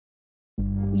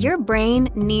Your brain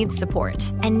needs support,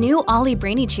 and new Ollie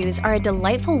Brainy Chews are a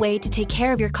delightful way to take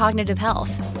care of your cognitive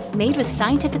health. Made with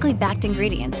scientifically backed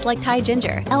ingredients like Thai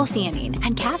ginger, L-theanine,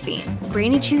 and caffeine,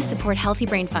 Brainy Chews support healthy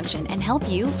brain function and help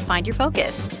you find your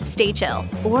focus, stay chill,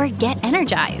 or get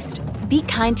energized. Be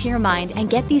kind to your mind and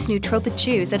get these nootropic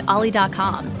chews at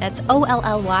ollie.com. That's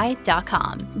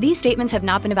OLLY.com. These statements have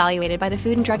not been evaluated by the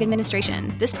Food and Drug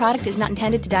Administration. This product is not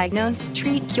intended to diagnose,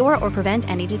 treat, cure, or prevent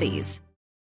any disease.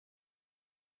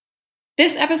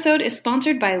 This episode is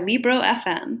sponsored by Libro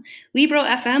FM. Libro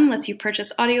FM lets you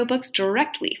purchase audiobooks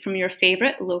directly from your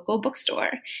favorite local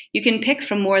bookstore. You can pick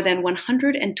from more than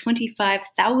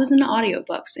 125,000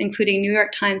 audiobooks, including New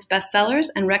York Times bestsellers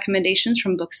and recommendations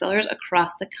from booksellers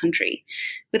across the country.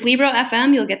 With Libro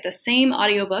FM, you'll get the same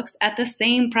audiobooks at the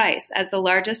same price as the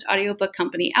largest audiobook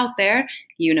company out there,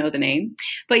 you know the name,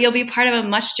 but you'll be part of a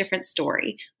much different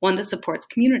story, one that supports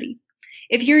community.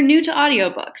 If you're new to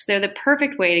audiobooks, they're the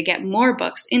perfect way to get more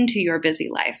books into your busy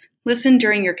life. Listen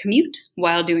during your commute,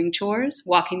 while doing chores,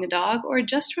 walking the dog, or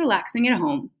just relaxing at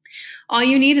home. All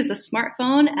you need is a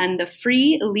smartphone and the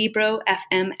free Libro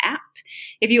FM app.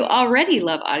 If you already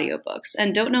love audiobooks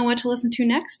and don't know what to listen to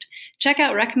next, check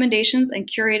out recommendations and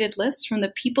curated lists from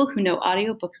the people who know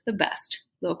audiobooks the best,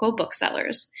 local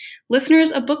booksellers.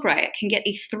 Listeners of Book Riot can get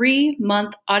a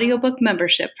 3-month audiobook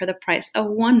membership for the price of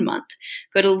 1 month.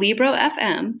 Go to Libro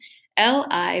FM,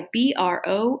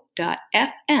 Libro.fm,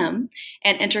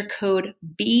 and enter code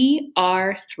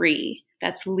BR3.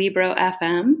 That's Libro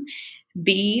FM,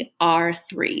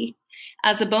 BR3.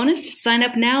 As a bonus, sign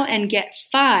up now and get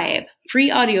 5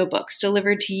 free audiobooks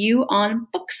delivered to you on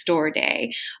Bookstore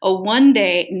Day, a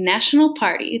one-day national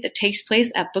party that takes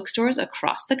place at bookstores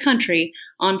across the country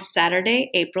on Saturday,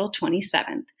 April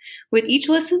 27th. With each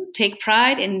listen, take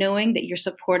pride in knowing that you're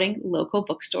supporting local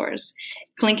bookstores.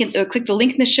 Click the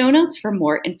link in the show notes for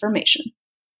more information.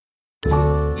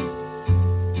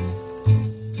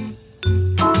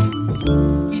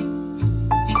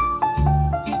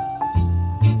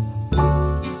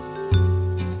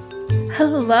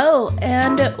 Hello,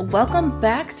 and welcome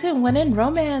back to When in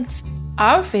Romance,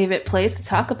 our favorite place to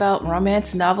talk about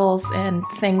romance novels and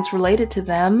things related to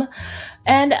them.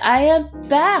 And I am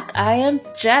back. I am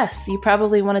Jess. You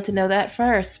probably wanted to know that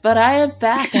first, but I am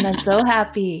back and I'm so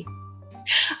happy.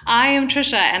 I am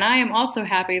Trisha, and I am also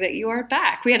happy that you are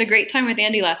back. We had a great time with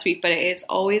Andy last week, but it is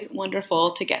always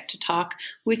wonderful to get to talk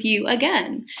with you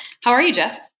again. How are you,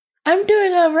 Jess? I'm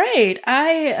doing all right. I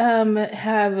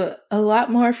have a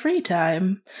lot more free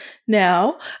time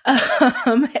now,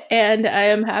 and I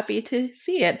am happy to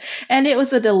see it. And it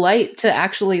was a delight to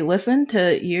actually listen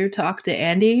to you talk to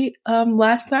Andy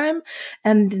last time.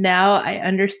 And now I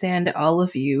understand all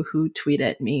of you who tweet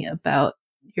at me about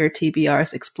your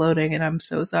TBRs exploding, and I'm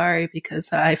so sorry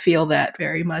because I feel that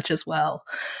very much as well.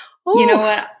 Ooh. You know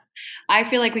what? I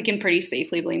feel like we can pretty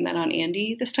safely blame that on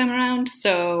Andy this time around.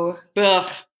 So,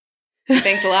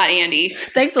 thanks a lot, Andy.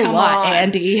 Thanks a lot,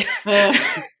 Andy.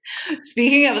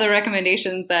 Speaking of the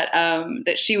recommendations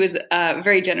that she was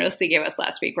very generously gave us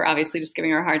last week, we're obviously just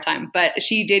giving her a hard time, but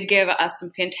she did give us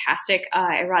some fantastic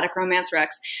erotic romance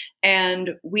recs.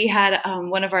 And we had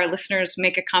one of our listeners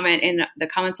make a comment in the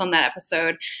comments on that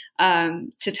episode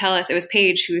to tell us, it was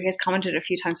Paige who has commented a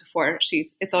few times before.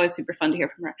 It's always super fun to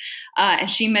hear from her. And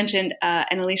she mentioned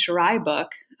an Alicia Rai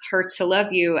book, Hurts to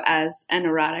Love You, as an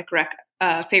erotic rec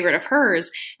favorite of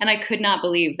hers, and I could not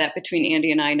believe that between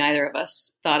Andy and I, neither of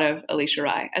us thought of Alicia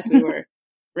Rai as we were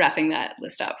wrapping that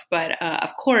list up. But of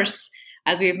course,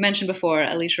 as we've mentioned before,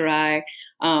 Alicia Rai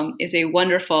is a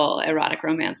wonderful erotic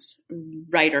romance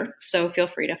writer, so feel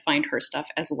free to find her stuff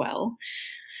as well.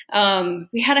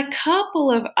 We had a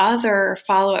couple of other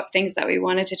follow-up things that we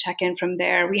wanted to check in from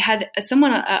there. We had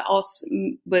someone else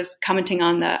was commenting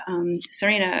on the,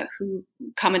 Serena, who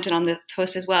commented on the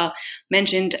post as well,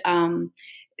 mentioned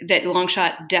that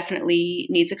Longshot definitely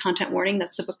needs a content warning.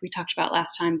 That's the book we talked about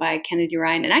last time by Kennedy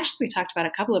Ryan. And actually we talked about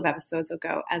a couple of episodes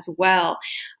ago as well.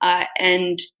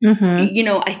 You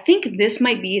know, I think this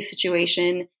might be a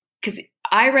situation, because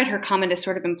I read her comment as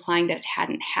sort of implying that it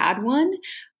hadn't had one,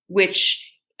 which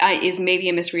is maybe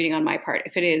a misreading on my part.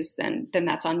 If it is, then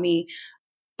that's on me.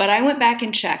 But I went back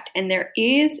and checked, and there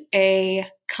is a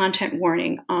content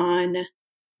warning on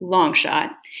Longshot.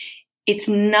 It's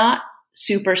not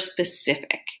super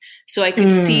specific. So I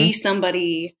could see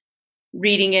somebody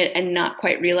reading it and not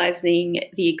quite realizing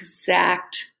the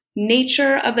exact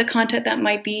nature of the content that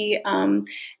might be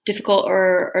difficult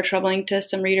or troubling to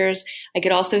some readers. I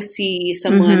could also see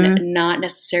someone not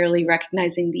necessarily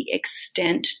recognizing the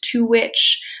extent to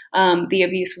which the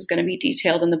abuse was going to be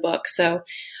detailed in the book. So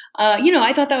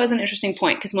I thought that was an interesting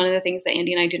point because one of the things that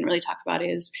Andy and I didn't really talk about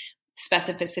is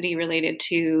specificity related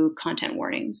to content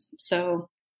warnings. So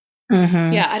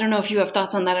yeah, I don't know if you have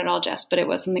thoughts on that at all, Jess, but it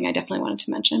was something I definitely wanted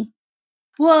to mention.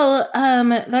 Well,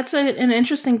 that's an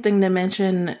interesting thing to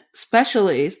mention,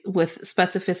 especially with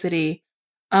specificity,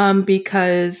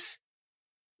 because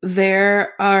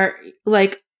there are,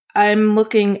 like, I'm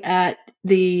looking at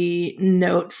the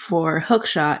note for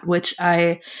Hookshot, which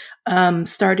I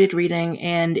started reading,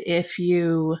 and if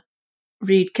you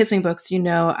read Kissing Books,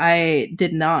 I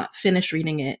did not finish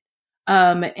reading it.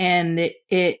 And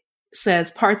it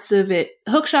says parts of it,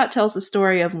 Hookshot tells the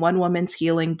story of one woman's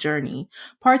healing journey.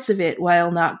 Parts of it,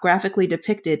 while not graphically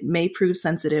depicted, may prove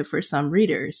sensitive for some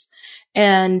readers.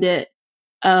 And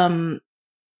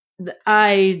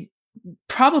I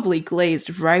probably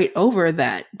glazed right over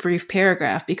that brief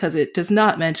paragraph because it does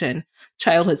not mention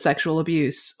childhood sexual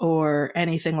abuse or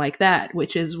anything like that,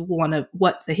 which is one of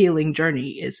what the healing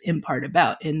journey is in part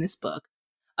about in this book.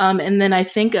 And then I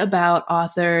think about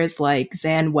authors like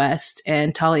Zan West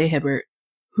and Talia Hibbert,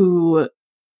 who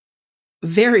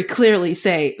very clearly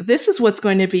say, this is what's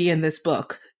going to be in this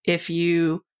book. If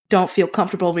you don't feel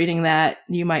comfortable reading that,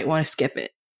 you might want to skip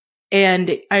it.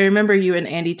 And I remember you and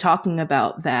Andy talking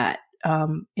about that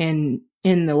in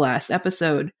the last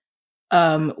episode,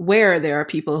 where there are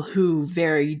people who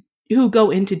go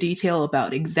into detail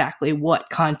about exactly what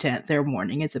content their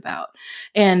warning is about.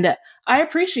 And I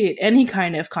appreciate any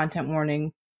kind of content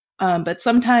warning, but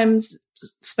sometimes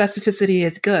specificity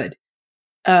is good,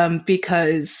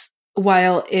 because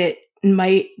while it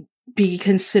might be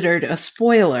considered a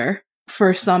spoiler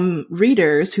for some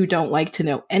readers who don't like to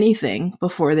know anything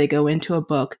before they go into a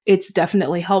book, it's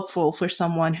definitely helpful for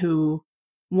someone who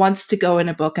wants to go in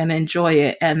a book and enjoy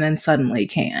it and then suddenly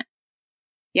can't.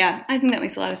 Yeah, I think that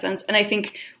makes a lot of sense. And I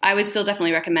think I would still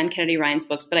definitely recommend Kennedy Ryan's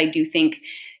books, but I do think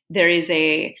there is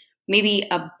a maybe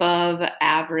above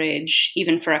average,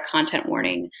 even for a content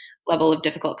warning, level of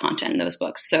difficult content in those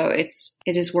books. So it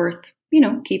is worth,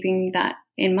 keeping that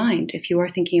in mind if you are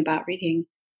thinking about reading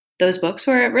those books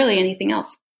or really anything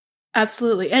else.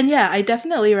 Absolutely. And yeah, I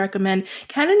definitely recommend.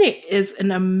 Kennedy is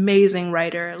an amazing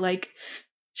writer. Like,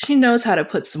 she knows how to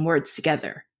put some words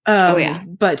together. Oh yeah.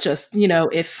 But just,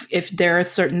 if there are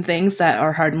certain things that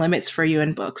are hard limits for you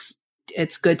in books,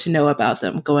 it's good to know about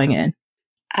them going in.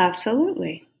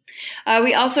 Absolutely.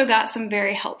 We also got some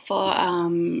very helpful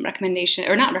recommendation,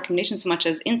 or not recommendation so much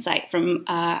as insight from,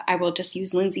 I will just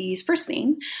use Lindsay's first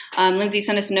name. Lindsay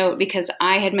sent us a note because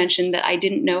I had mentioned that I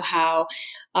didn't know how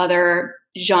other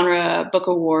genre book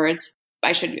awards,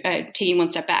 I should take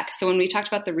one step back. So when we talked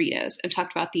about the Ritas and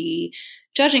talked about the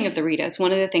judging of the Ritas,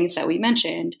 one of the things that we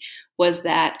mentioned was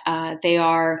that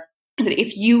that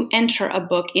if you enter a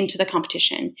book into the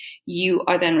competition, you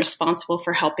are then responsible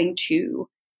for helping to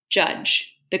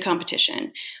judge the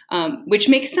competition, which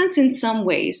makes sense in some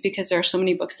ways because there are so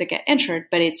many books that get entered,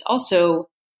 but it's also,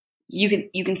 you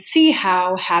can see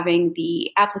how having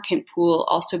the applicant pool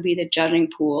also be the judging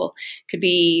pool could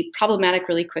be problematic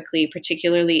really quickly,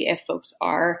 particularly if folks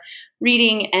are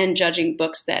reading and judging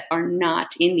books that are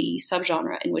not in the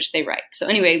subgenre in which they write. So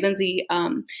anyway, Lindsay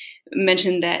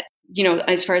mentioned that,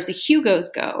 as far as the Hugos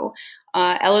go,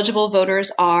 eligible voters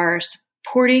are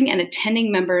supporting and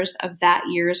attending members of that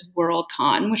year's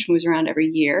Worldcon, which moves around every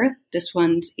year. This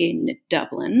one's in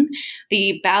Dublin.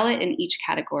 The ballot in each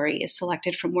category is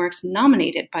selected from works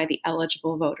nominated by the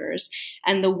eligible voters,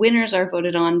 and the winners are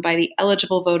voted on by the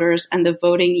eligible voters, and the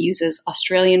voting uses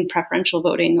Australian preferential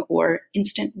voting or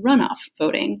instant runoff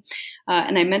voting.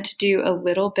 And I meant to do a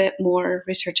little bit more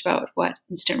research about what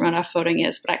instant runoff voting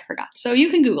is, but I forgot. So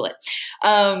you can Google it.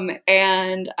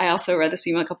 And I also read this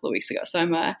email a couple of weeks ago, so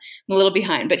I'm a little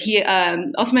behind. But he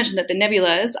also mentioned that the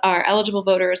Nebulas, our eligible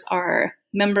voters, are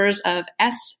members of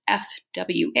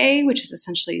SFWA, which is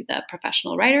essentially the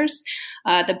professional writers.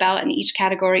 The ballot in each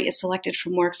category is selected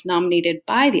from works nominated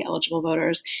by the eligible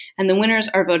voters, and the winners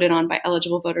are voted on by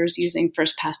eligible voters using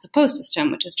first past the post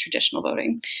system, which is traditional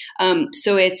voting.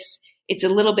 So it's a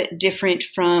little bit different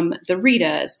from the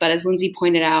Ritas, but as Lindsay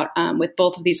pointed out, with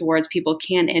both of these awards, people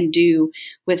can and do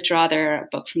withdraw their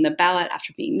book from the ballot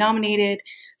after being nominated.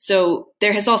 So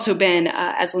there has also been,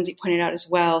 as Lindsay pointed out as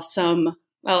well,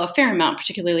 a fair amount,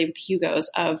 particularly with Hugos,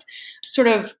 of sort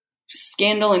of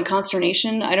scandal and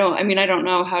consternation. I don't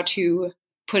know how to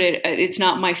put it. It's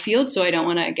not my field, so I don't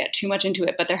want to get too much into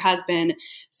it, but there has been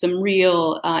some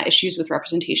real issues with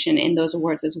representation in those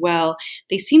awards as well.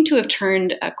 They seem to have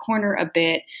turned a corner a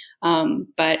bit,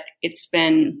 but it's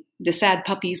been the Sad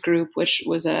Puppies group, which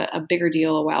was a bigger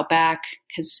deal a while back,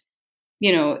 because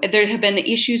there have been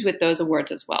issues with those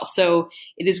awards as well. So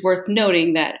it is worth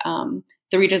noting that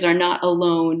the readers are not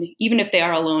alone, even if they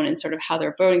are alone in sort of how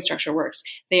their voting structure works,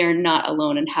 they are not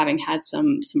alone in having had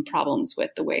some problems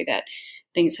with the way that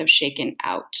things have shaken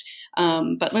out.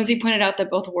 But Lindsay pointed out that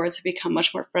both awards have become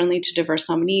much more friendly to diverse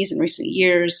nominees in recent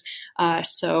years.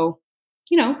 So,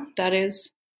 that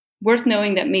is worth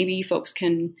knowing that maybe folks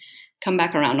can come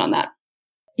back around on that.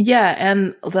 Yeah,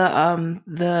 and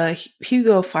the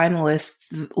Hugo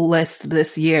finalists list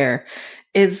this year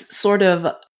is sort of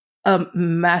a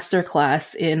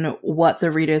masterclass in what the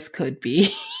readers could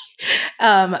be.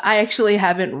 I actually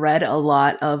haven't read a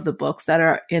lot of the books that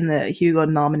are in the Hugo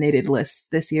nominated list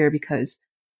this year because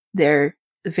they're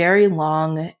very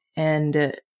long,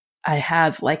 and I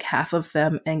have like half of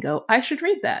them and go, I should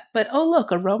read that. But oh,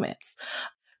 look, a romance.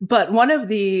 But one of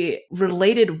the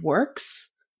related works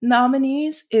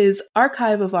nominees is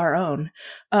Archive of Our Own,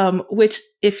 which,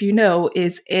 if you know,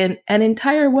 is an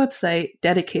entire website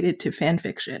dedicated to fan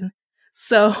fiction.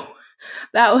 So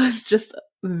that was just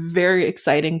very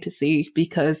exciting to see,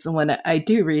 because when I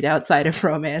do read outside of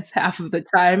romance, half of the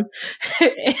time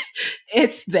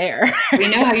it's there. We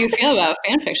know how you feel about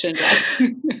fan fiction, Jess.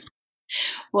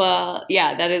 Well,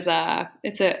 yeah, that is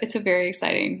it's a very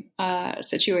exciting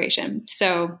situation.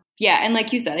 So yeah, and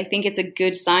like you said, I think it's a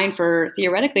good sign for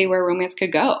theoretically where romance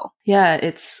could go.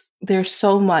 Yeah, there's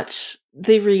so much.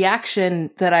 The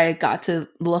reaction that I got to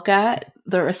look at,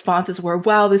 the responses were,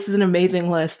 wow, this is an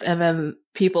amazing list. And then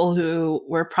people who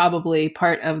were probably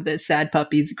part of the Sad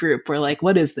Puppies group were like,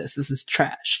 what is this? This is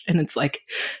trash. And it's like,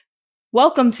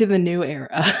 welcome to the new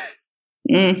era.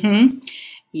 Mm-hmm.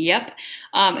 Yep.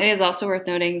 It is also worth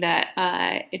noting that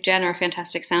Jen, our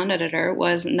fantastic sound editor,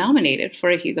 was nominated for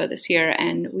a Hugo this year,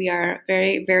 and we are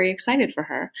very, very excited for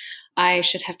her. I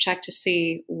should have checked to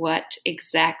see what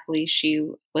exactly she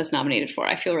was nominated for.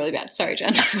 I feel really bad. Sorry,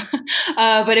 Jen.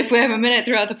 But if we have a minute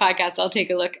throughout the podcast, I'll take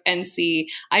a look and see.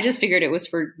 I just figured it was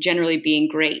for generally being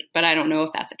great, but I don't know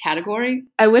if that's a category.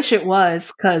 I wish it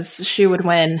was, because she would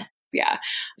win. Yeah.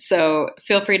 So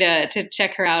feel free to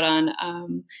check her out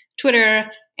on Twitter,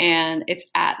 and it's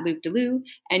at Luke DeLu,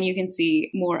 and you can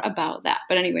see more about that.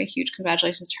 But anyway, huge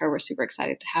congratulations to her. We're super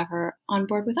excited to have her on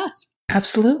board with us.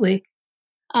 Absolutely.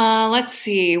 Let's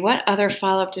see. What other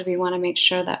follow-up did we want to make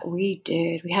sure that we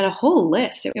did? We had a whole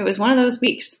list. It was one of those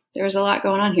weeks. There was a lot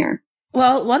going on here.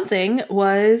 Well, one thing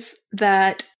was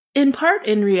that, in part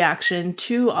in reaction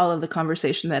to all of the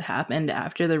conversation that happened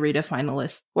after the Rita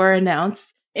finalists were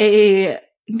announced, a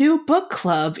new book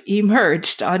club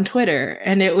emerged on Twitter.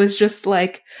 And it was just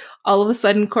like, all of a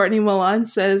sudden, Courtney Milan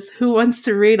says, who wants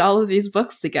to read all of these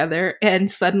books together?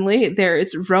 And suddenly there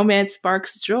is Romance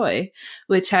Sparks Joy,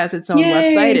 which has its own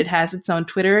website. It has its own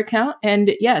Twitter account.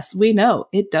 And yes, we know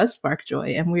it does spark joy,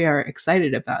 and we are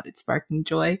excited about it sparking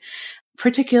joy,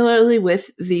 particularly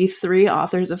with the 3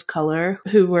 authors of color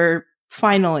who were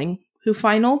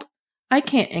finaled. I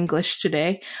can't English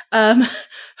today.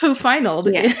 Who finaled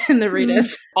in the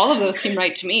Ritas. All of those seem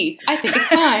right to me. I think it's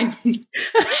fine.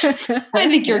 I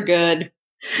think you're good.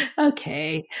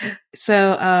 Okay.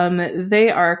 So they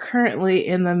are currently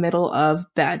in the middle of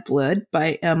Bad Blood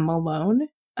by M. Malone.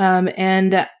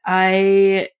 And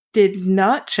I did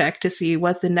not check to see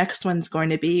what the next one's going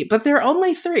to be, but there are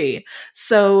only 3.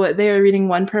 So they are reading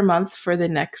 1 per month for the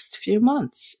next few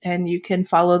months. And you can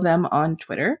follow them on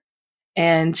Twitter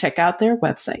and check out their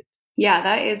website.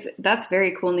 Yeah, that's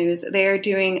very cool news. They are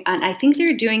doing, and I think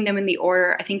they're doing them in the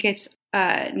order. I think it's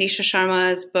Nisha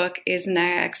Sharma's book is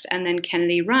next, and then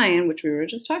Kennedy Ryan, which we were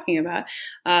just talking about.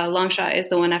 Longshot is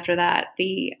the one after that.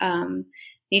 The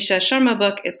Nisha Sharma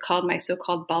book is called My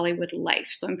So-Called Bollywood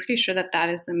Life. So I'm pretty sure that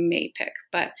is the May pick.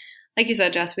 But like you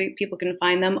said, Jess, people can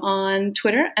find them on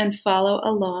Twitter and follow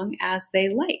along as they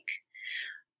like.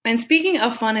 And speaking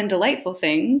of fun and delightful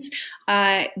things,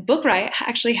 Book Riot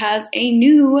actually has a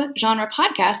new genre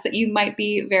podcast that you might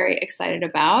be very excited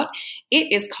about.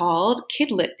 It is called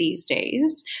Kidlit These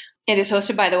Days. It is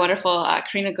hosted by the wonderful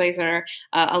Karina Glazer,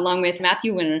 along with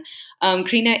Matthew Winner.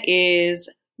 Karina is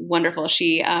wonderful.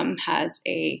 She has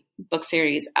a book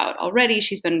series out already.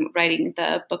 She's been writing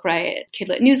the Book Riot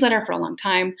Kidlit newsletter for a long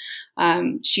time.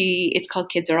 It's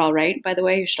called Kids Are All Right, by the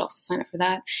way. You should also sign up for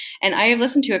that. And I have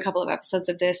listened to a couple of episodes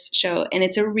of this show, and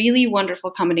it's a really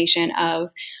wonderful combination of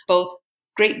both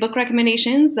great book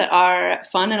recommendations that are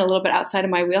fun and a little bit outside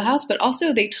of my wheelhouse, but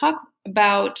also they talk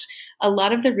about a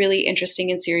lot of the really interesting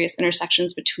and serious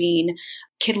intersections between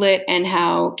Kidlit and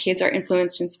how kids are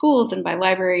influenced in schools and by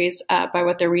libraries by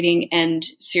what they're reading, and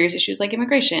serious issues like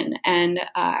immigration and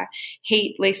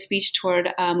hate-laced speech toward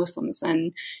Muslims,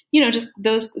 and just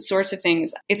those sorts of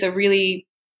things. It's a really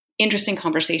interesting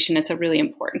conversation. It's a really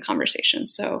important conversation.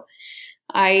 So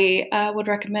I would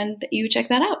recommend that you check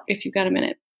that out if you've got a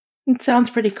minute. It sounds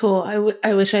pretty cool.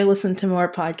 I wish I listened to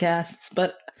more podcasts,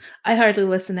 but I hardly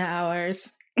listen to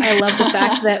ours. I love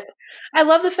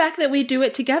the fact that we do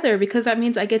it together, because that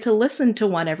means I get to listen to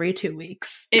one every 2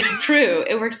 weeks. It's true.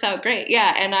 It works out great.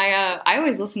 Yeah. And I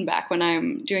always listen back when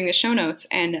I'm doing the show notes.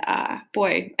 And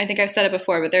boy, I think I've said it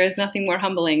before, but there is nothing more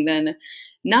humbling than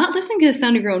not listening to the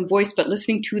sound of your own voice, but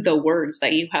listening to the words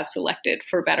that you have selected,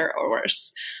 for better or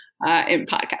worse, in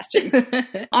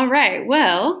podcasting. All right.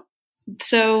 Well,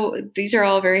 so these are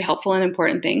all very helpful and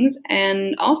important things.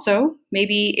 And also,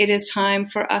 maybe it is time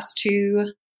for us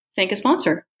to thank a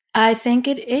sponsor. I think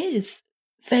it is.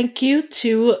 Thank you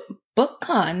to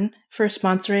BookCon for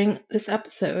sponsoring this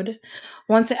episode.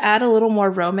 Want to add a little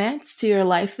more romance to your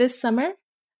life this summer?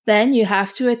 Then you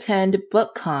have to attend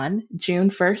BookCon June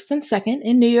 1st and 2nd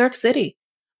in New York City.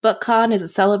 BookCon is a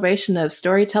celebration of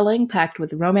storytelling packed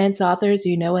with romance authors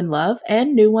you know and love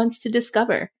and new ones to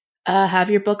discover. Have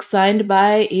your book signed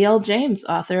by E.L. James,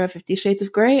 author of 50 Shades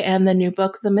of Grey and the new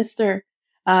book, The Mister,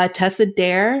 Tessa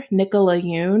Dare, Nicola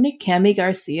Yoon, Cami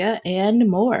Garcia, and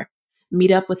more. Meet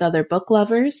up with other book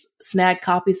lovers, snag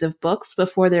copies of books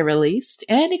before they're released,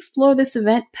 and explore this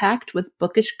event packed with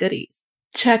bookish goodies.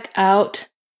 Check out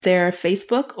their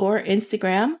Facebook or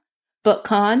Instagram,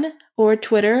 BookCon, or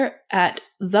Twitter at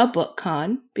The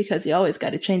BookCon, because you always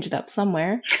got to change it up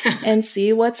somewhere, and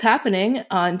see what's happening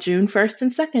on June 1st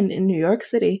and 2nd in New York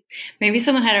City. Maybe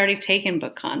someone had already taken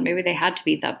BookCon. Maybe they had to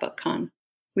be The BookCon.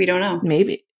 We don't know.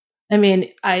 Maybe. I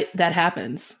mean, that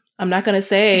happens. I'm not going to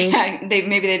say. Yeah,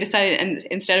 maybe they decided, and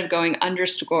instead of going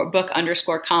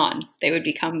 _book_con, they would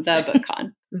become The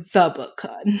BookCon. The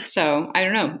BookCon. So I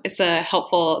don't know. It's a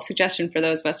helpful suggestion for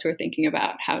those of us who are thinking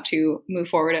about how to move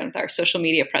forward with our social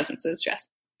media presences, Jess.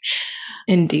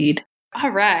 Indeed. All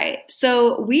right.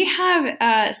 So we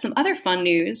have some other fun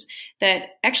news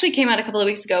that actually came out a couple of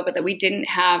weeks ago, but that we didn't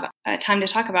have time to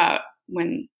talk about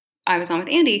when I was on with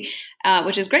Andy,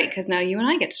 which is great because now you and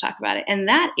I get to talk about it. And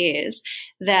that is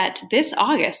that this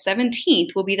August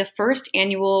 17th will be the first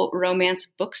annual Romance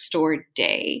Bookstore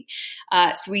Day.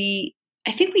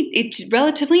 I think it's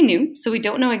relatively new, so we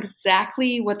don't know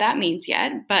exactly what that means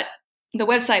yet, but the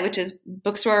website, which is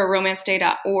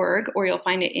bookstoreromanceday.org, or you'll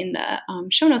find it in the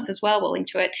show notes as well. We'll link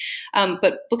to it.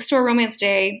 But Bookstore Romance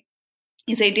Day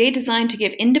is a day designed to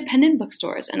give independent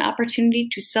bookstores an opportunity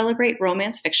to celebrate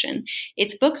romance fiction,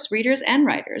 its books, readers, and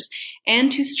writers,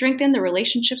 and to strengthen the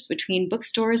relationships between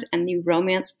bookstores and the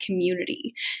romance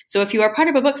community. So if you are part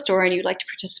of a bookstore and you'd like to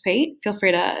participate, feel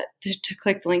free to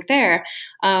click the link there.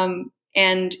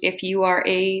 And if you are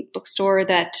a bookstore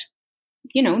that,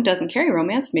 doesn't carry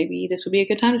romance, maybe this would be a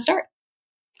good time to start.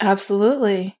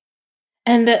 Absolutely.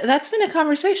 And that's been a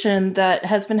conversation that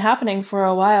has been happening for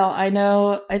a while.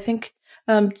 I think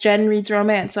Jen Reads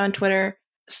Romance on Twitter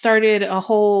started a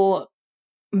whole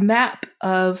map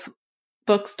of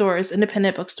bookstores,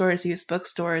 independent bookstores, used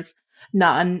bookstores,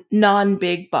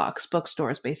 non-big box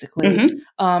bookstores, basically,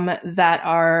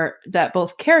 that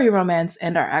both carry romance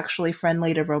and are actually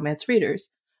friendly to romance readers.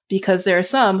 Because there are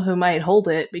some who might hold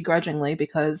it begrudgingly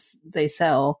because they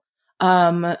sell.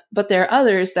 But there are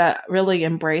others that really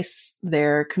embrace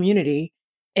their community.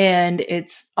 And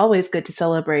it's always good to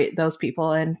celebrate those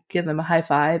people and give them a high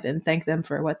five and thank them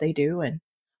for what they do and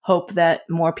hope that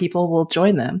more people will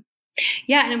join them.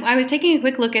 Yeah, and I was taking a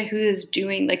quick look at who is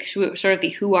doing sort of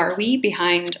the who are we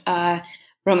behind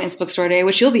Romance Bookstore Day,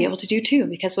 which you'll be able to do too,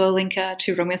 because we'll link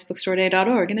to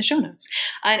romancebookstoreday.org in the show notes.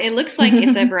 And it looks like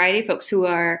it's a variety of folks who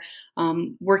are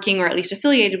working or at least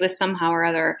affiliated with somehow or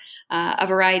other a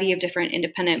variety of different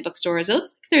independent bookstores. It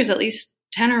looks like there's at least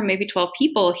 10 or maybe 12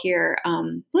 people here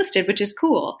listed, which is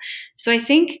cool. So I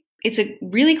think it's a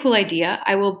really cool idea.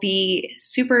 I will be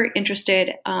super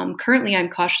interested. Currently, I'm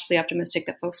cautiously optimistic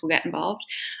that folks will get involved.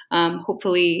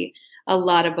 Hopefully, a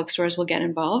lot of bookstores will get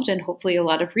involved, and hopefully a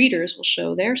lot of readers will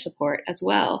show their support as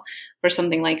well for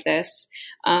something like this.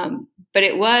 But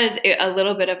it was a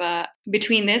little bit of a,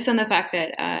 between this and the fact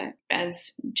that,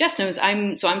 as Jess knows,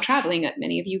 I'm traveling.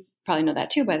 Many of you probably know that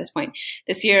too by this point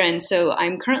this year. And so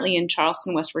I'm currently in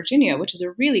Charleston, West Virginia, which is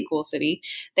a really cool city.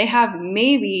 They have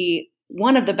maybe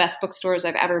one of the best bookstores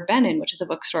I've ever been in, which is a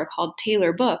bookstore called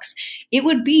Taylor Books. It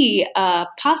would be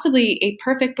possibly a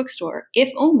perfect bookstore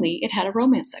if only it had a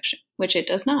romance section, which it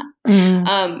does not.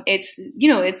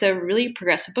 It's a really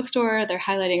progressive bookstore. They're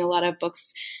highlighting a lot of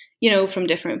books, from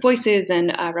different voices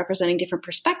and representing different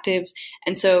perspectives.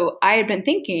 And so I had been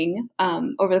thinking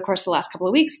over the course of the last couple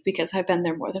of weeks, because I've been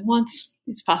there more than once,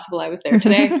 it's possible I was there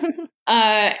today.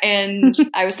 And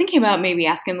I was thinking about maybe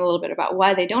asking them a little bit about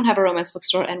why they don't have a romance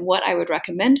bookstore and what I would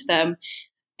recommend to them.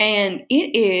 And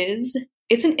it is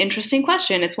it's an interesting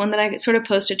question. It's one that I sort of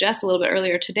posed to Jess a little bit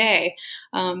earlier today.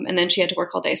 And then she had to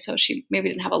work all day, so she maybe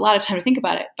didn't have a lot of time to think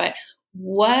about it. But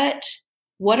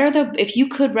what are if you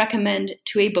could recommend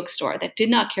to a bookstore that did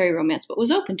not carry romance, but was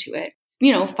open to it,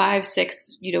 5,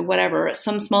 6, whatever,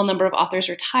 some small number of authors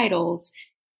or titles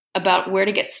about where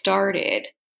to get started,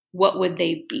 what would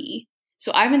they be?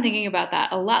 So I've been thinking about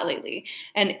that a lot lately.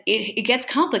 And it gets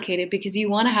complicated because you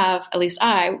want to have, at least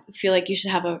I feel like you should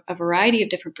have a variety of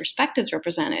different perspectives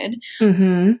represented,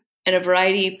 and a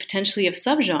variety potentially of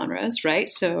subgenres, right?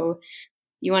 So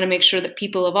you want to make sure that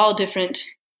people of all different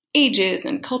ages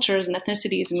and cultures and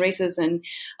ethnicities and races and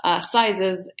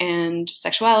sizes and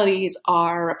sexualities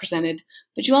are represented.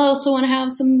 But you also want to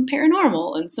have some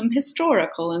paranormal and some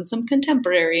historical and some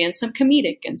contemporary and some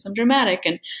comedic and some dramatic.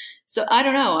 And so I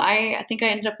don't know. I think I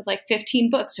ended up with like 15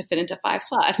 books to fit into 5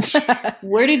 slots. What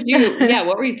were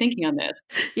you thinking on this?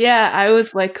 Yeah, I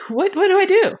was like, what do I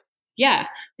do? Yeah.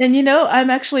 And I'm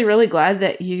actually really glad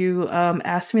that you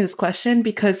asked me this question,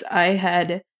 because I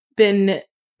had been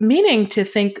meaning to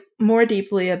think more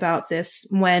deeply about this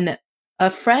when a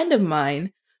friend of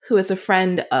mine, who is a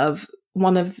friend of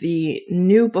one of the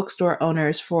new bookstore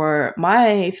owners for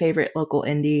my favorite local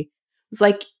indie, was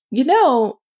like,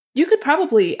 you could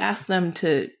probably ask them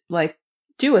to like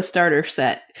do a starter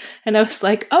set. And I was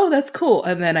like, oh, that's cool.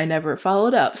 And then I never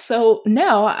followed up. So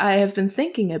now I have been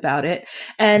thinking about it,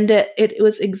 and it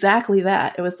was exactly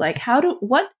that. It was like,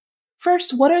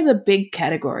 first, what are the big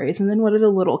categories? And then what are the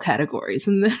little categories?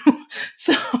 And then,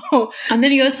 and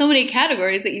then you have so many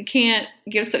categories that you can't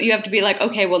give. So you have to be like,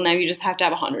 okay, well, now you just have to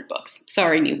have 100 books.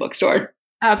 Sorry, new bookstore.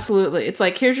 Absolutely. It's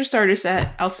like, here's your starter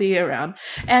set. I'll see you around.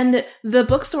 And the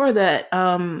bookstore that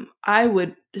I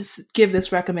would give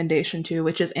this recommendation to,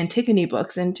 which is Antigone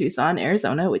Books in Tucson,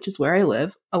 Arizona, which is where I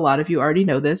live. A lot of you already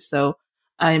know this, so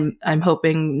I'm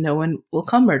hoping no one will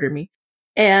come murder me.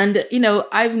 And,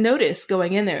 I've noticed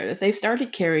going in there that they've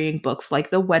started carrying books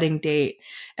like The Wedding Date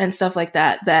and stuff like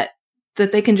that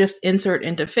they can just insert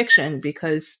into fiction,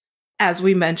 because as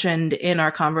we mentioned in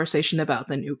our conversation about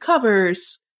the new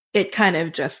covers, it kind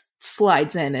of just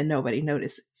slides in and nobody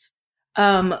notices.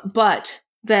 But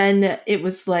then it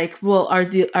was like, well,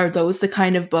 are those the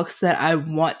kind of books that I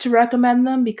want to recommend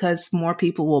them because more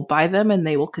people will buy them and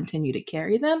they will continue to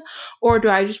carry them? Or do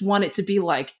I just want it to be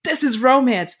like, this is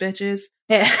romance, bitches?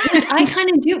 I kind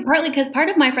of do, partly because part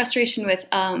of my frustration with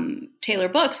Taylor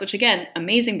Books, which again,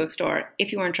 amazing bookstore.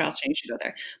 If you are in Charleston, you should go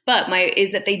there. But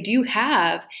is that they do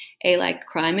have a like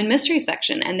crime and mystery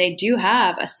section, and they do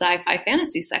have a sci-fi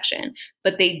fantasy section,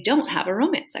 but they don't have a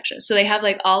romance section. So they have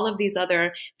like all of these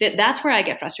other. That's where I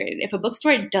get frustrated. If a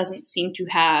bookstore doesn't seem to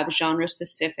have genre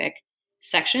specific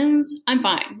sections, I'm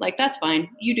fine. Like, that's fine.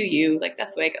 You do you. Like,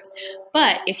 that's the way it goes.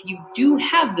 But if you do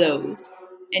have those,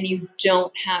 and you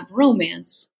don't have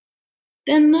romance,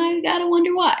 then I gotta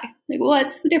wonder why. Like,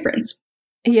 what's the difference?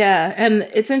 Yeah, and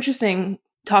it's interesting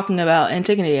talking about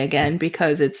Antigone again,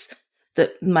 because it's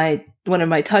one of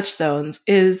my touchstones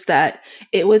is that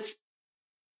it was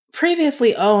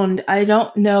previously owned. I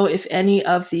don't know if any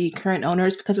of the current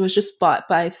owners, because it was just bought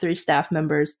by 3 staff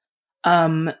members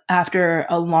after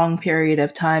a long period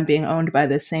of time being owned by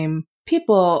the same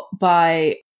people,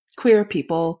 by queer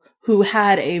people who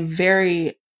had a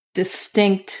very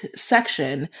distinct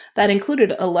section that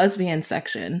included a lesbian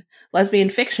section, lesbian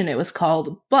fiction it was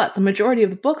called, but the majority of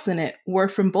the books in it were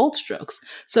from Bold Strokes.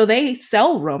 So they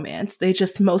sell romance, they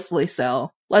just mostly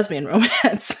sell lesbian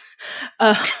romance.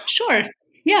 Sure.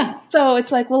 Yeah. So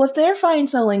it's like, well, if they're fine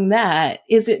selling that,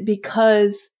 is it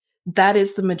because that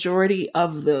is the majority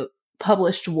of the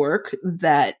published work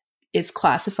that is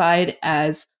classified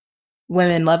as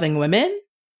women loving women?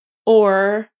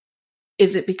 Or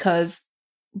is it because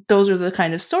those are the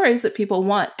kind of stories that people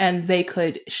want, and they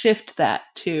could shift that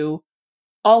to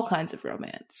all kinds of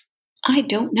romance? I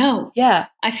don't know. Yeah.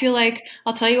 I feel like,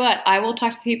 I'll tell you what, I will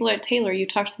talk to the people at Taylor, you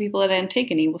talk to the people at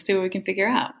Antigone, we'll see what we can figure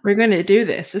out. We're going to do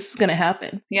this. This is going to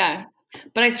happen. Yeah.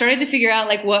 But I started to figure out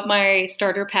like what my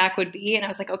starter pack would be, and I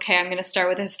was like, okay, I'm going to start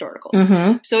with the historicals.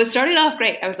 Mm-hmm. So it started off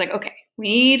great. I was like, okay, we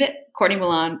need Courtney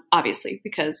Milan, obviously,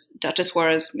 because Duchess War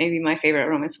is maybe my favorite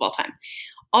romance of all time.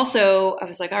 Also, I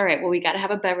was like, all right, well, we got to have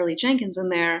a Beverly Jenkins in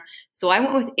there. So I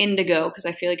went with Indigo because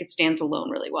I feel like it stands alone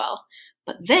really well.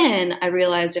 But then I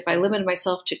realized if I limited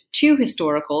myself to 2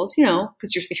 historicals,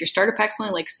 because if your starter pack's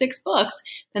only like 6 books,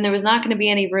 then there was not going to be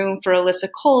any room for Alyssa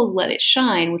Cole's Let It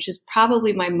Shine, which is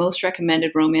probably my most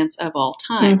recommended romance of all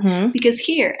time. Mm-hmm. Because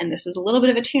here, and this is a little bit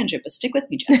of a tangent, but stick with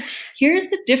me, Jeff. Here's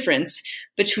the difference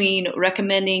between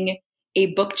recommending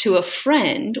a book to a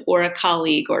friend or a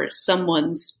colleague or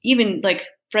someone's, even like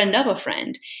friend of a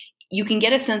friend, you can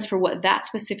get a sense for what that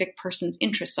specific person's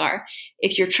interests are.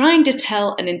 If you're trying to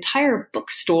tell an entire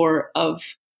bookstore of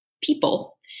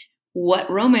people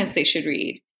what romance they should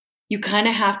read, you kind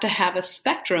of have to have a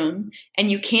spectrum,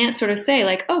 and you can't sort of say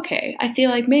like, okay, I feel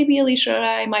like maybe Alicia and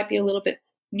I might be a little bit,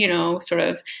 sort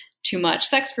of too much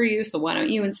sex for you. So why don't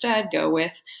you instead go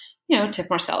with, Tiff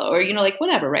Marcello or, like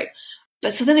whatever. Right.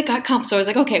 But so then it got complicated. So I was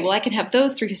like, okay, well, I can have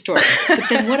those 3 historians, but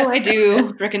then what do I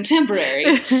do for contemporary?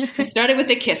 I started with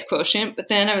the Kiss Quotient, but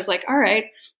then I was like, all right,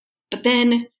 but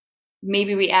then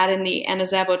maybe we add in the Anna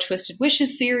Szabo Twisted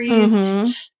Wishes series.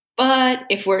 Mm-hmm. But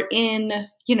if we're in,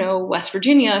 West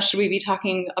Virginia, should we be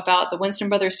talking about the Winston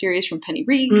Brothers series from Penny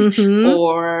Reek, mm-hmm.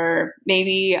 or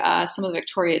maybe some of the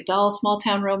Victoria Dahl small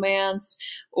town romance?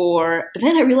 But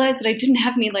then I realized that I didn't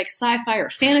have any like sci-fi or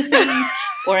fantasy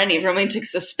or any romantic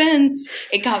suspense.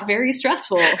 It got very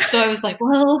stressful. So I was like,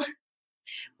 well,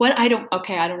 what? I don't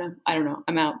know.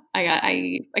 I'm out.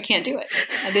 I can't do it.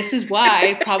 And this is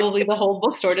why probably the whole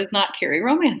bookstore does not carry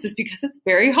romance, is because it's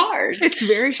very hard. It's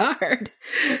very hard.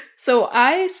 So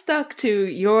I stuck to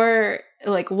your,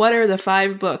 like, what are the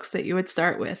 5 books that you would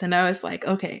start with? And I was like,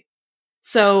 okay.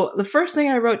 So the first thing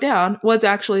I wrote down was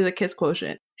actually the Kiss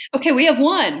Quotient. Okay, we have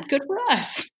one. Good for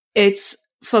us. It's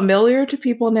familiar to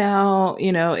people now.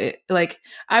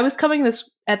 I was coming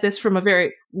at this from a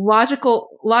very logical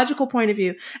point of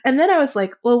view. And then I was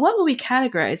like, well, what would we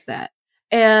categorize that?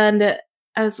 And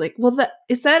I was like, well,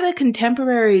 is that a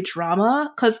contemporary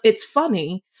drama? 'Cause it's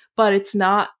funny, but it's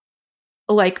not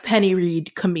like Penny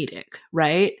Reed comedic,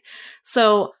 right?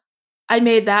 So I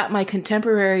made that my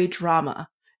contemporary drama.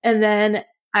 And then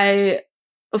I,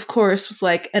 of course, was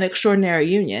like, An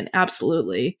Extraordinary Union.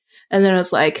 Absolutely. And then I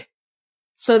was like,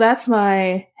 so that's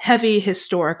my heavy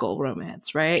historical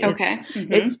romance, right? Okay.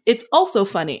 It's also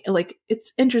funny. Like,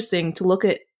 it's interesting to look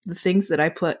at the things that I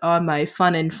put on my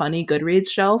fun and funny Goodreads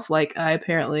shelf. Like, I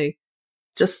apparently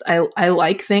I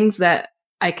like things that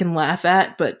I can laugh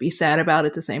at but be sad about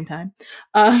at the same time.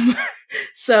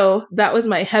 So that was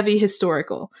my heavy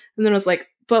historical. And then I was like,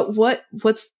 but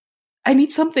I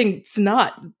need something that's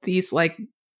not these like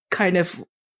kind of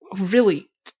really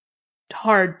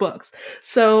hard books.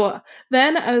 So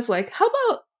then I was like, how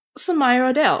about some Maya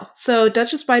Odell? So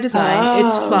Duchess by Design.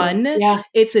 It's fun. Yeah.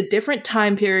 It's a different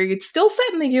time period. It's still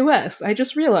set in the US. I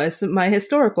just realized that my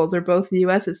historicals are both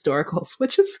US historicals,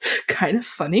 which is kind of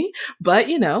funny, but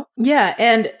yeah.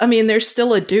 And I mean, there's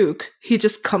still a Duke. He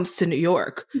just comes to New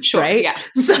York. Sure. Right? Yeah.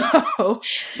 So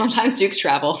sometimes Dukes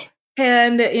travel.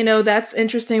 And, that's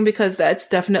interesting because that's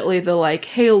definitely the like,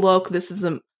 hey, look, this is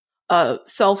a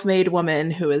self-made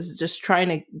woman who is just trying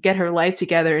to get her life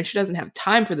together and she doesn't have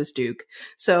time for this Duke.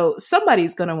 So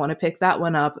somebody's going to want to pick that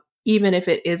one up, even if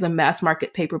it is a mass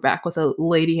market paperback with a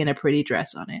lady in a pretty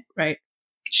dress on it, right?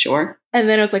 Sure. And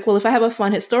then I was like, well, if I have a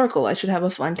fun historical, I should have a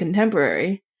fun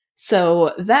contemporary.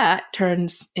 So that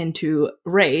turns into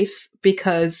Rafe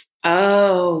because...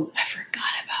 Oh, I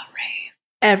forgot about Rafe.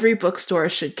 Every bookstore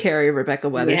should carry Rebecca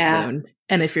Weatherspoon. Yeah.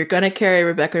 And if you're going to carry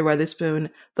Rebecca Weatherspoon,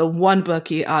 the one book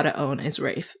you ought to own is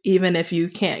Rafe. Even if you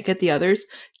can't get the others,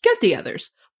 get the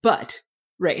others. But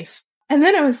Rafe. And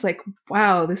then I was like,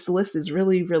 wow, this list is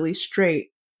really, really straight.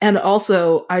 And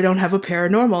also, I don't have a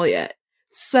paranormal yet.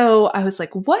 So I was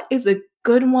like, what is a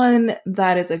good one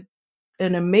that is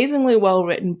an amazingly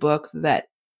well-written book that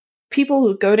people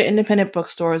who go to independent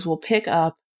bookstores will pick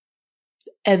up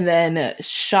and then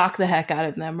shock the heck out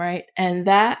of them, right? And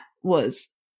that was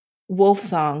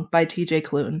Wolfsong by TJ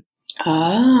Klune.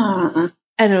 Ah.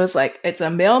 And it was like, it's a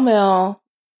male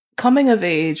coming of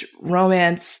age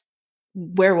romance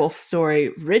werewolf story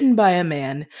written by a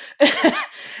man.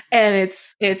 And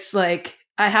it's like,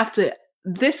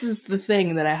 this is the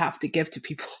thing that I have to give to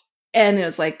people. And it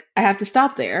was like, I have to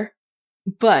stop there.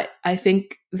 But I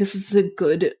think this is a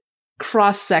good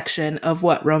cross section of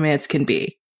what romance can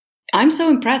be. I'm so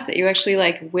impressed that you actually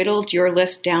whittled your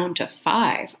list down to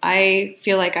 5. I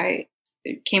feel like I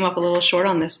came up a little short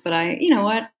on this, but you know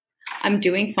what? I'm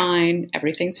doing fine.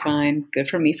 Everything's fine. Good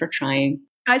for me for trying.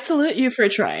 I salute you for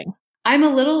trying.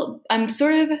 I'm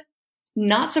sort of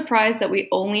not surprised that we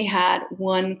only had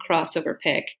one crossover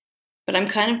pick, but I'm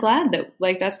kind of glad that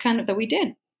that we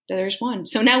did. That there's one.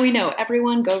 So now we know.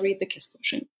 Everyone go read The Kiss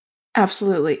Quotient.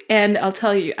 Absolutely. And I'll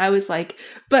tell you, I was like,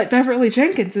 but Beverly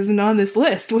Jenkins isn't on this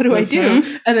list. What do I do?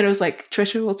 And then it was like,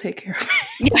 Trisha will take care of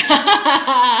me.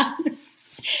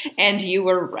 And you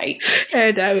were right.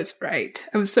 And I was right.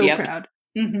 I was so proud.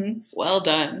 Mm-hmm. Well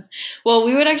done. Well,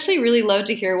 we would actually really love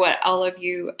to hear what all of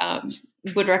you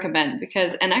would recommend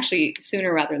and actually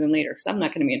sooner rather than later, because I'm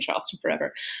not going to be in Charleston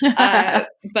forever.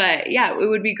 But yeah, it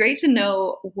would be great to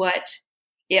know what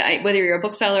yeah, whether you're a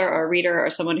bookseller or a reader or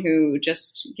someone who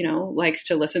just, likes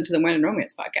to listen to the Wine and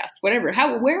Romance podcast,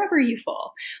 wherever you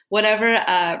fall, whatever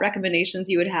recommendations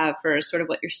you would have for sort of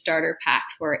what your starter pack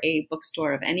for a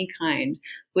bookstore of any kind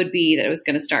would be that was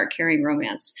going to start carrying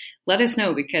romance, let us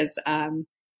know, because,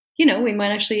 we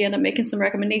might actually end up making some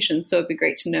recommendations. So it'd be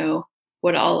great to know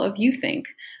what all of you think.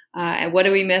 And what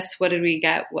did we miss? What did we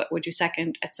get? What would you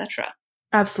second, etc.?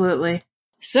 Absolutely.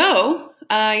 So,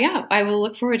 I will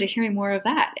look forward to hearing more of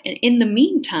that. And in the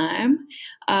meantime,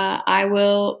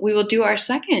 we will do our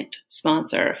second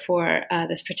sponsor for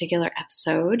this particular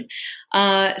episode.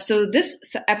 So this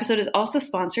episode is also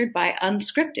sponsored by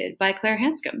Unscripted by Claire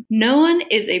Hanscom. No one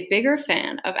is a bigger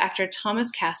fan of actor Thomas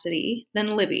Cassidy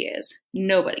than Libby is.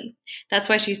 Nobody. That's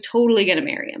why she's totally going to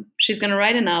marry him. She's going to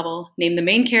write a novel, name the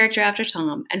main character after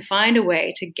Tom, and find a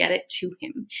way to get it to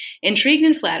him. Intrigued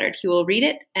and flattered, he will read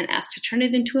it and ask to turn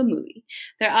it into a movie.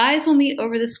 Their eyes will meet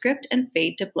over the script and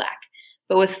fade to black.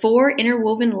 But with 4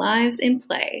 interwoven lives in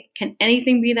play, can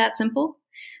anything be that simple?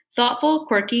 Thoughtful,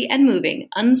 quirky, and moving,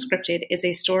 Unscripted is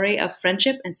a story of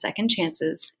friendship and second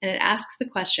chances, and it asks the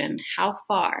question, how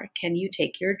far can you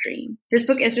take your dream? This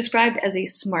book is described as a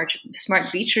smart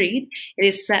beach read. It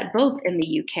is set both in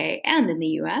the UK and in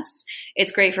the US.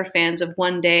 It's great for fans of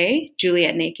One Day,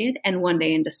 Juliet Naked, and One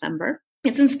Day in December.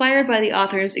 It's inspired by the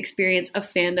author's experience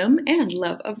of fandom and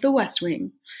love of The West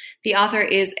Wing. The author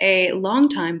is a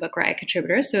longtime Book Riot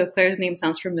contributor, so if Claire's name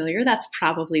sounds familiar, that's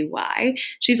probably why.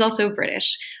 She's also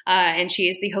British, and she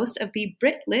is the host of the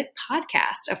Brit Lit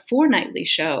podcast, a fortnightly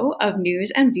show of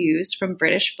news and views from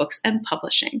British books and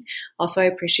publishing. Also, I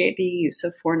appreciate the use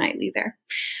of fortnightly there.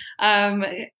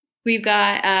 We've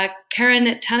got Karen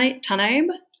Tanaib.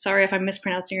 Sorry if I'm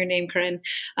mispronouncing your name, Corinne.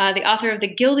 The author of The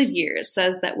Gilded Years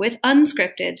says that with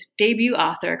Unscripted, debut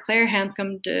author Claire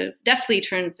Hanscom deftly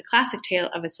turns the classic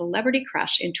tale of a celebrity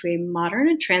crush into a modern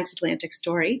and transatlantic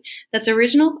story that's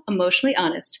original, emotionally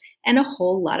honest, and a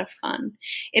whole lot of fun.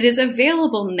 It is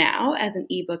available now as an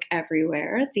ebook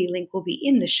everywhere. The link will be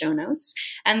in the show notes.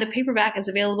 And the paperback is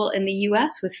available in the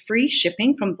US with free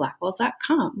shipping from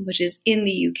blackwells.com, which is in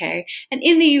the UK. And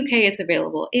in the UK, it's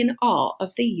available in all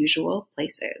of the usual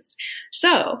places.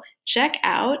 So check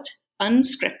out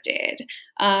Unscripted.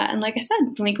 And like I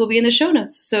said, the link will be in the show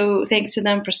notes. So thanks to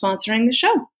them for sponsoring the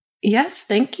show. Yes,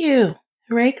 thank you.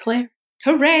 Hooray, Claire.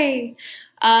 Hooray.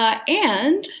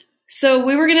 So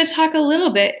we were talking a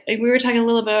little bit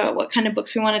about what kind of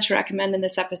books we wanted to recommend in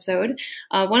this episode.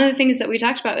 One of the things that we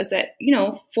talked about is that,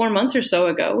 4 months or so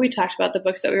ago, we talked about the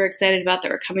books that we were excited about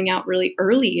that were coming out really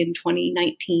early in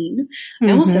 2019.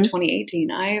 I almost said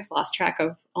 2018. I've lost track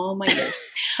of all my years.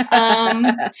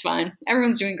 It's fine.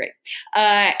 Everyone's doing great.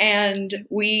 And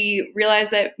we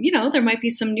realized that, there might be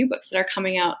some new books that are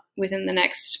coming out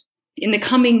in the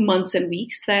coming months and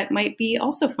weeks that might be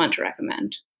also fun to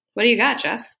recommend. What do you got,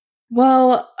 Jess?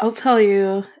 Well, I'll tell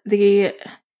you, there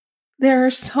are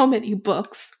so many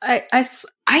books. I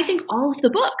think all of the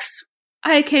books.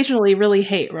 I occasionally really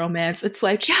hate romance. It's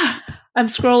like, I'm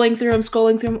scrolling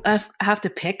through. I have to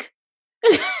pick.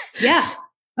 Yeah.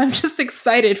 I'm just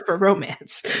excited for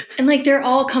romance. And they're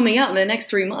all coming out in the next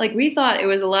 3 months. We thought it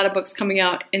was a lot of books coming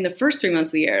out in the first 3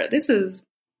 months of the year. This is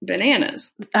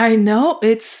bananas. I know.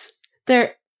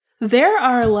 There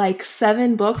are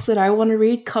 7 books that I want to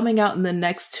read coming out in the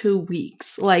next 2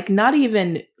 weeks. Not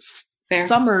even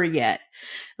summer yet.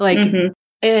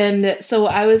 And so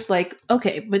I was like,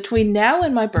 okay, between now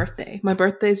and my birthday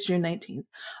is June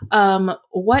 19th.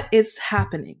 What is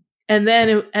happening? And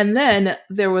then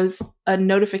there was a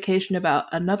notification about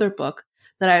another book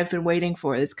that I've been waiting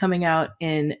for. It's coming out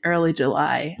in early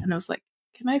July. And I was like,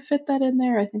 can I fit that in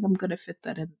there? I think I'm going to fit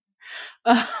that in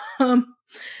there.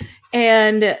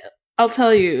 And I'll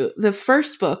tell you, the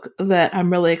first book that I'm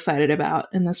really excited about,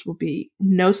 and this will be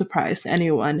no surprise to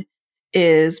anyone,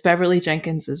 is Beverly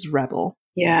Jenkins's Rebel.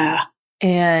 Yeah.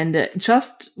 And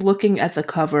just looking at the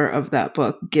cover of that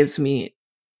book gives me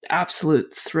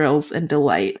absolute thrills and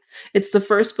delight. It's the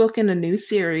first book in a new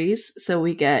series, so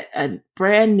we get a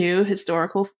brand new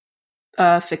historical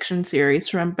fiction series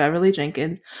from Beverly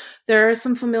Jenkins. There are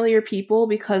some familiar people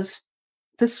because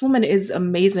this woman is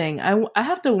amazing. I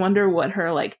have to wonder what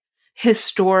her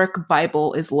historic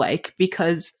Bible is like,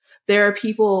 because there are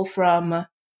people from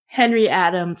Henry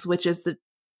Adams, which is the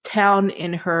town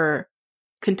in her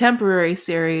contemporary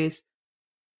series,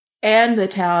 and the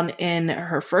town in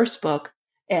her first book.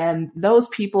 And those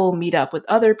people meet up with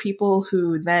other people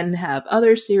who then have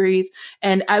other series.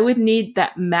 And I would need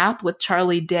that map with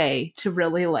Charlie Day to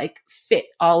really fit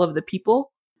all of the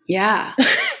people. Yeah.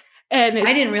 And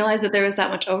I didn't realize that there was that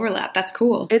much overlap. That's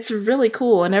cool. It's really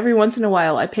cool. And every once in a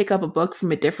while, I pick up a book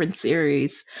from a different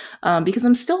series because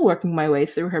I'm still working my way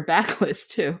through her backlist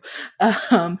too.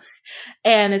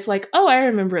 And it's like, oh, I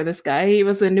remember this guy. He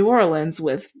was in New Orleans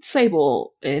with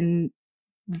Sable in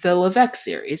the Levesque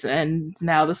series. And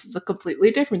now this is a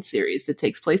completely different series that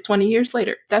takes place 20 years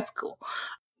later. That's cool.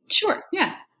 Sure.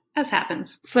 Yeah. As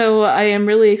happens. So I am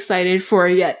really excited for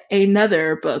yet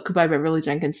another book by Beverly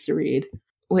Jenkins to read,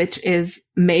 which is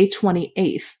May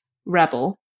 28th,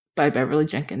 Rebel by Beverly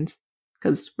Jenkins,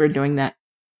 because we're doing that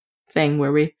thing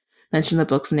where we mention the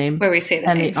book's name. Where we say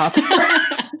the names. The author.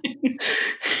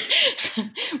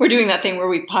 We're doing that thing where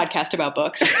we podcast about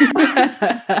books.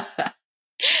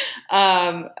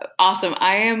 Awesome.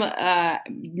 I am,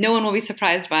 no one will be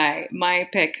surprised by my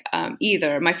pick,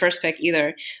 either, my first pick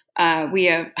either. We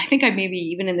have, I think I maybe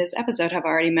even in this episode have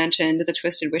already mentioned the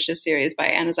Twisted Wishes series by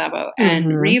Anna Szabo, and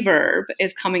Reverb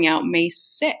is coming out May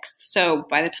 6th. So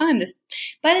by the time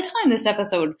this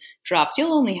episode drops,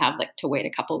 you'll only have to wait a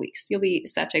couple weeks. You'll be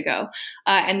set to go.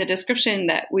 And the description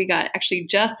that we got actually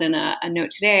just in a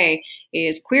note today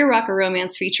is queer rocker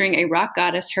romance featuring a rock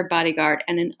goddess, her bodyguard,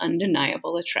 and an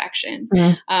undeniable attraction.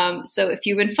 So if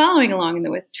you've been following along in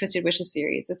the Twisted Wishes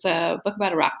series, it's a book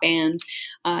about a rock band.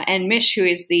 And Mish, who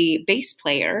is the bass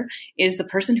player, is the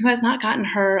person who has not gotten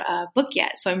her book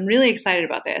yet. So I'm really excited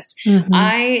about this.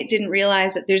 I didn't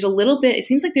realize that it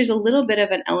seems like there's a little bit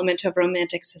of an element of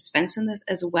romantic suspense in this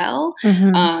as well.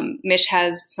 Mish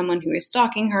has someone who is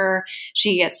stalking her.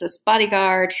 She gets this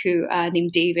bodyguard who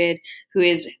named David, who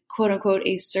is quote unquote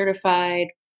a certified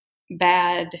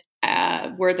bad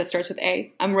word that starts with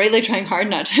A. I'm really trying hard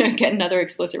not to get another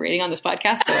explicit rating on this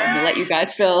podcast, so I'm going to let you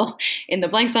guys fill in the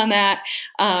blanks on that.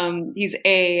 He's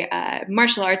a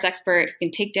martial arts expert who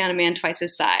can take down a man twice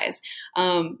his size,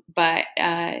 but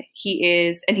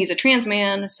he's a trans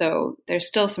man, so there's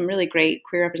still some really great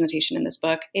queer representation in this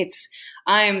book.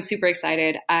 I'm super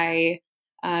excited.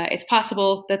 It's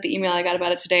possible that the email I got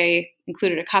about it today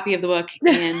included a copy of the book,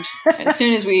 and as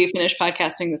soon as we finish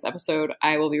podcasting this episode,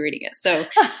 I will be reading it. So,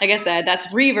 like I said, that's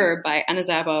Reverb by Anna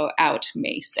Szabo, out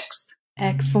May 6th.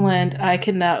 Excellent. I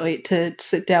cannot wait to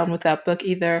sit down with that book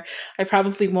either. I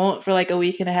probably won't for a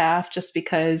week and a half, just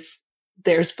because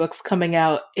there's books coming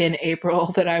out in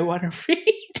April that I want to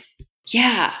read.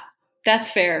 Yeah,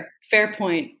 that's fair. Fair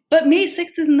point. But May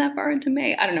 6th isn't that far into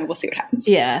May. I don't know. We'll see what happens.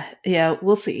 Yeah,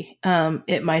 we'll see.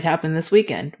 It might happen this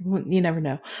weekend. You never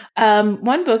know.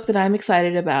 One book that I'm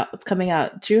excited about, it's coming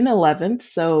out June 11th,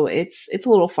 so it's a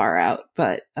little far out,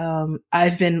 but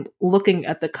I've been looking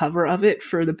at the cover of it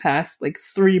for the past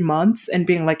 3 months and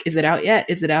being like, is it out yet?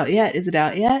 Is it out yet? Is it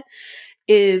out yet?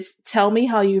 Is Tell Me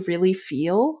How You Really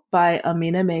Feel by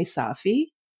Amina May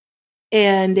Safi.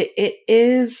 And it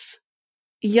is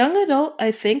young adult,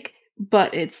 I think,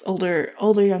 but it's older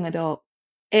young adult.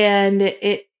 And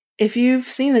if you've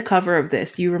seen the cover of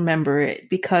this, you remember it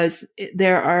because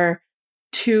there are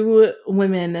two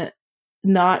women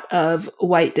not of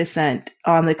white descent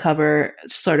on the cover,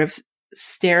 sort of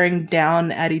staring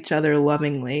down at each other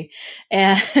lovingly.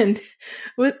 And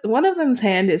with one of them's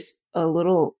hand is a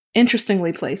little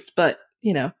interestingly placed, but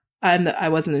I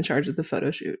wasn't in charge of the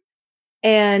photo shoot.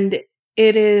 And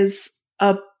it is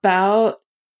about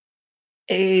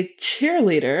a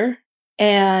cheerleader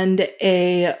and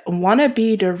a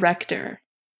wannabe director,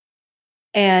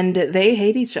 and they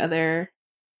hate each other,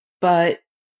 but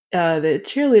the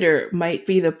cheerleader might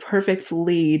be the perfect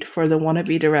lead for the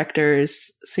wannabe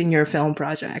director's senior film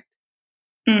project.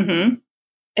 And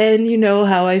you know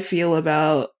how I feel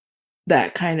about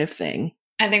that kind of thing.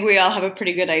 I think we all have a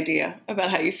pretty good idea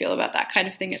about how you feel about that kind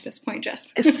of thing at this point,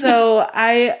 Jess. So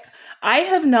I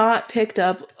have not picked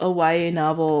up a YA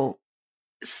novel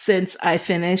since I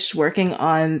finished working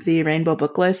on the Rainbow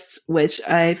Book List, which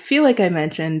I feel like I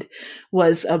mentioned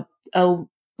was a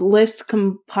list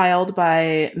compiled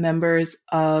by members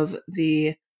of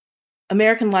the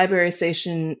American Library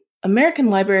Association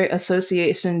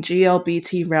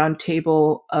GLBT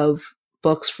Roundtable of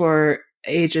books for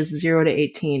ages 0 to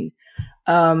 18.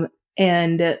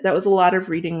 And that was a lot of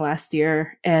reading last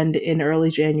year and in early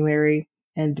January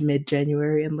and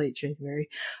mid-January and late January.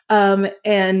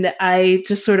 And I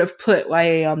just sort of put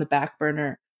YA on the back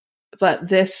burner. But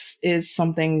this is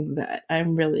something that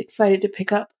I'm really excited to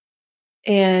pick up.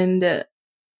 And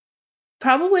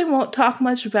probably won't talk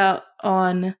much about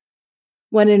on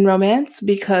When in Romance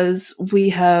because we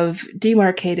have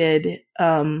demarcated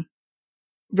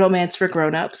romance for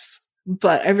grown-ups.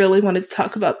 But I really wanted to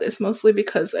talk about this mostly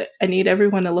because I need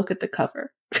everyone to look at the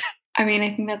cover. I mean,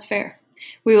 I think that's fair.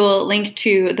 We will link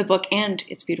to the book and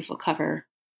its beautiful cover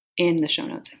in the show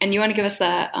notes. And you want to give us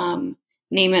the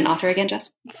name and author again,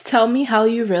 Jess? Tell Me How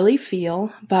You Really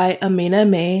Feel by Amina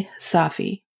May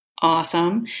Safi.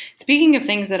 Awesome. Speaking of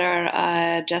things that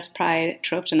are Jess Pride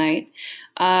trope tonight,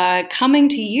 coming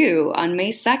to you on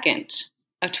May 2nd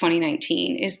of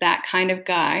 2019 is That Kind of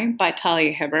Guy by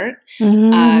Talia Hibbert,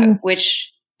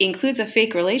 which includes a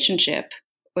fake relationship,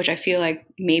 which I feel like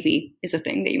maybe is a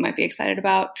thing that you might be excited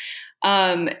about.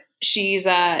 She's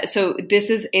so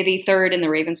this is the third in the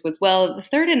Ravenswoods. Well, the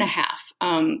third and a half,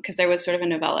 because there was sort of a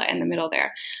novella in the middle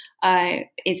there.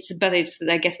 It's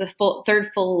I guess the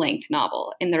third full length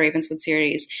novel in the Ravenswood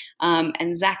series.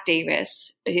 And Zach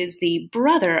Davis is the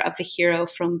brother of the hero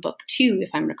from book 2, if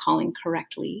I'm recalling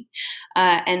correctly.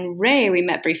 And Ray, we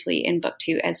met briefly in book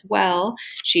 2 as well.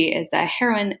 She is the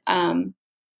heroine.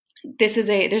 There's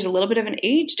a little bit of an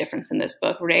age difference in this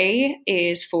book. Ray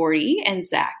is 40 and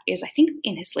Zach is, I think,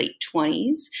 in his late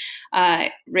 20s.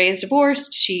 Ray is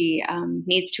divorced. She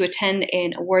needs to attend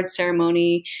an awards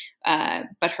ceremony,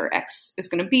 but her ex is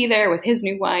going to be there with his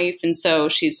new wife. And so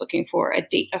she's looking for a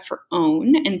date of her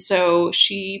own. And so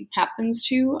she happens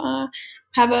to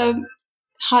have a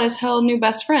hot as hell new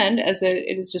best friend, as it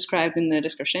is described in the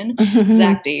description,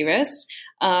 Zach Davis.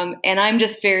 And I'm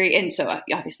just and so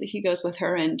obviously he goes with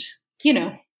her, and, you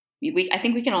know, I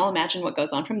think we can all imagine what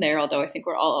goes on from there, although I think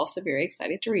we're all also very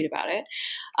excited to read about it.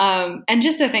 And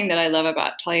just the thing that I love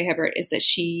about Talia Hibbert is that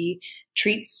she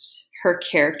treats her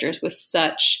characters with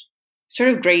such sort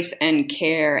of grace and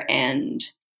care, and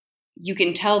you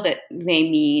can tell that they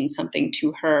mean something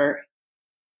to her,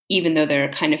 even though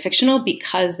they're kind of fictional,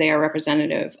 because they are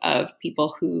representative of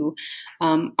people who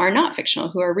are not fictional,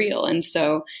 who are real. And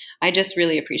so I just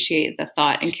really appreciate the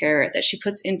thought and care that she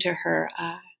puts into her,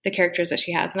 the characters that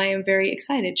she has. And I am very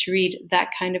excited to read That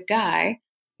Kind of Guy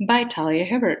by Talia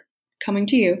Hibbert, coming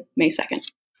to you May 2nd.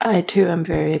 I too am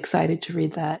very excited to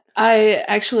read that. I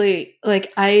actually,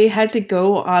 I had to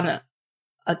go on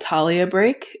a Talia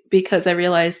break because I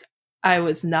realized I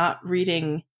was not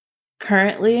reading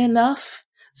currently enough.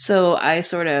 So I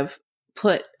sort of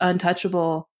put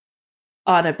Untouchable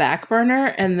on a back burner,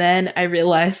 and then I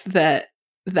realized that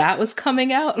was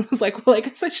coming out and was like, well, I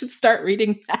guess I should start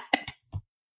reading that.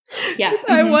 Yeah.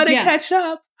 I want to catch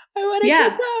up.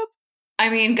 Catch up. I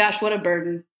mean, gosh, what a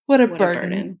burden. What a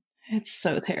burden. It's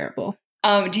so terrible.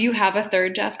 Do you have a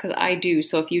third, Jess? Because I do.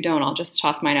 So if you don't, I'll just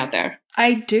toss mine out there.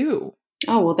 I do.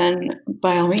 Oh, well then,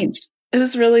 by all means. It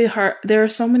was really hard. There are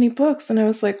so many books, and I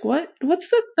was like, what's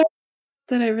the third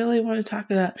that I really want to talk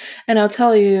about? And I'll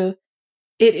tell you,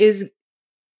 it is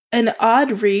an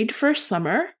odd read for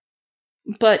summer,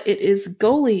 but it is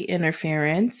Goalie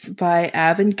Interference by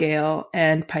Avon Gale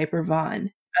and Piper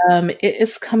Vaughn. It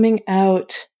is coming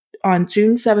out on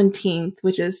June 17th,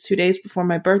 which is 2 days before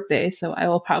my birthday, so I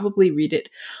will probably read it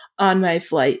on my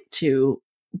flight to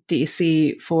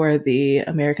DC for the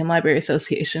American Library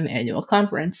Association annual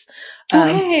conference,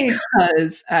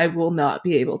 because I will not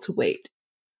be able to wait.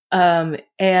 And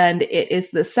it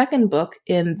is the second book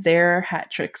in their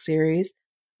hat trick series.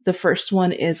 The first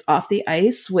one is Off the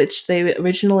Ice, which they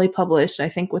originally published, I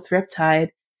think, with Riptide,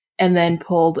 and then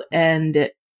pulled, and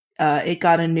it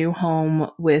got a new home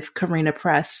with Carina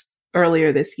Press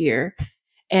earlier this year.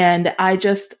 And I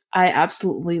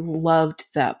absolutely loved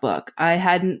that book. I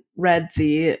hadn't read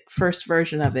the first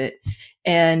version of it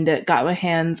and got my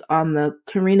hands on the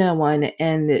Carina one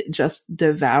and just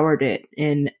devoured it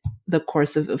in the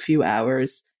course of a few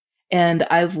hours. And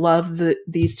I love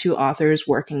these two authors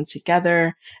working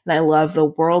together. And I love the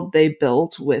world they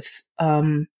built with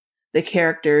the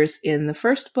characters in the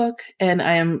first book. And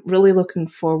I am really looking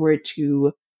forward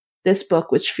to this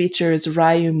book, which features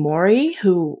Ryu Mori,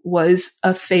 who was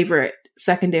a favorite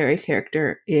secondary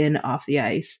character in Off the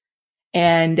Ice.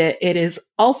 And it is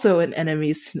also an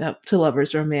enemies to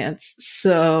lovers romance.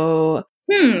 So,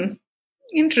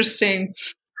 interesting.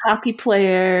 Hockey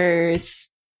players,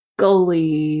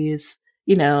 goalies,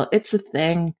 it's a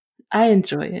thing. I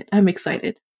enjoy it. I'm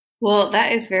excited. Well,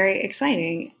 that is very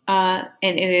exciting. And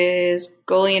it is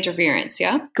Goalie Interference,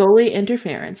 yeah? Goalie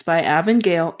Interference by Avon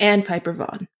Gale and Piper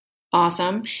Vaughn.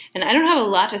 Awesome. And I don't have a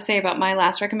lot to say about my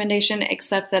last recommendation,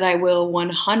 except that I will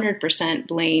 100%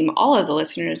 blame all of the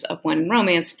listeners of When in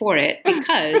Romance for it,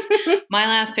 because my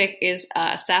last pick is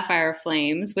Sapphire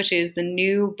Flames, which is the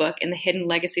new book in the Hidden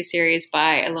Legacy series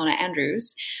by Ilona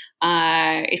Andrews.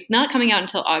 It's not coming out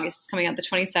until August. It's coming out the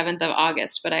 27th of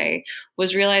August. But I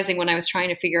was realizing when I was trying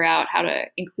to figure out how to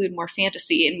include more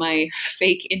fantasy in my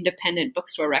fake independent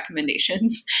bookstore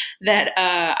recommendations that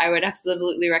I would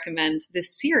absolutely recommend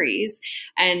this series.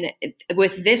 And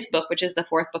with this book, which is the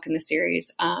fourth book in the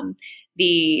series,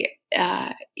 the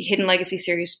Hidden Legacy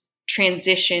series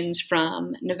transitions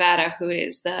from Nevada, who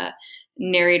is the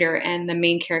narrator and the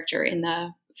main character in the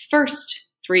first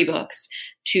 3 books,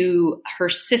 to her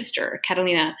sister,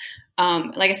 Catalina.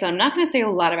 Like I said, I'm not going to say a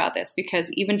lot about this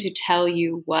because even to tell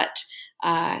you what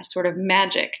sort of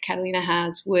magic Catalina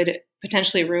has would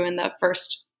potentially ruin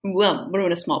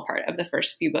ruin a small part of the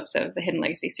first few books of the Hidden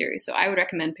Legacy series. So I would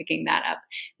recommend picking that up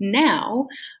now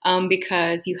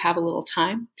because you have a little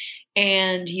time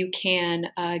and you can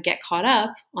get caught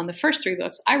up on the first 3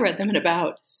 books. I read them in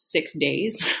about 6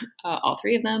 days, all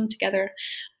 3 of them together.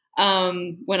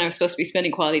 When I was supposed to be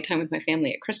spending quality time with my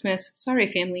family at Christmas. Sorry,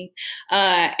 family.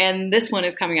 And this one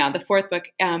is coming out, the 4th book,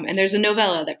 and there's a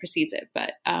novella that precedes it.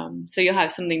 But so you'll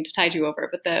have something to tide you over.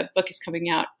 But the book is coming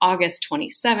out August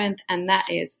 27th, and that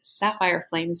is Sapphire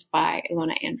Flames by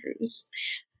Ilona Andrews.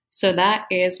 So that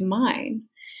is mine.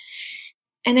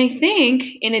 And I think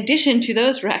in addition to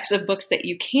those recs of books that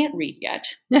you can't read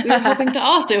yet, we were hoping to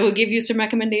also give you some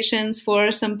recommendations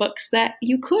for some books that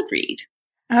you could read.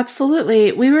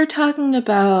 Absolutely. We were talking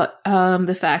about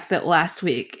the fact that last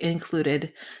week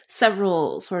included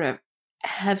several sort of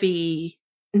heavy,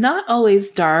 not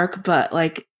always dark, but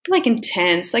like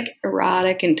intense, like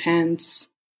erotic,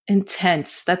 intense.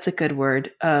 Intense. That's a good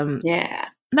word. Yeah.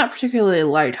 Not particularly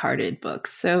lighthearted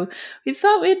books. So we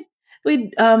thought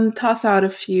we'd toss out a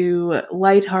few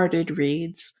lighthearted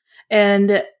reads.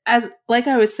 And like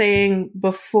I was saying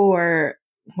before,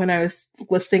 when I was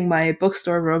listing my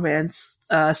bookstore romance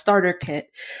starter kit,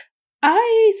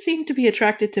 I seem to be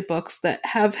attracted to books that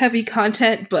have heavy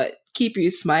content but keep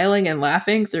you smiling and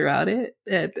laughing throughout it.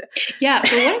 Yeah,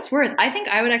 for what it's worth, I think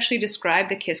I would actually describe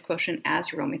The Kiss Quotient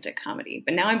as a romantic comedy.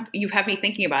 But now you've had me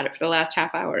thinking about it for the last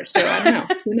half hour, so I don't know.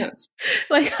 Who knows?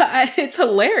 It's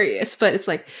hilarious, but it's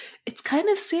like, it's kind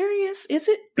of serious. Is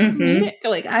it? Mm-hmm.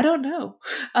 Like, I don't know.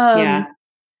 Yeah.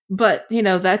 But,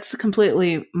 that's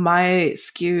completely my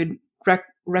skewed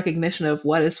recognition of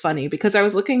what is funny, because I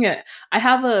was looking at, I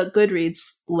have a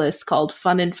Goodreads list called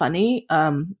Fun and Funny,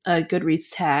 a Goodreads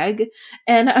tag,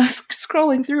 and I was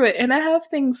scrolling through it, and I have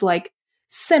things like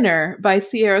Sinner by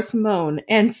Sierra Simone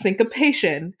and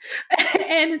Syncopation.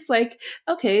 And it's like,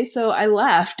 okay, so I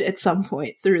laughed at some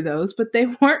point through those, but they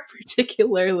weren't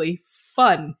particularly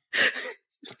fun.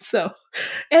 So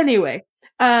anyway,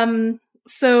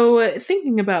 so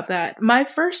thinking about that, my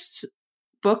first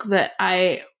book that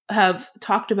I have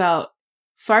talked about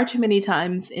far too many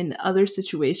times in other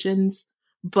situations,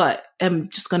 but I'm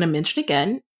just going to mention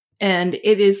again. And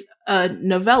it is a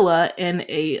novella in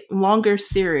a longer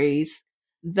series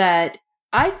that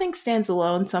I think stands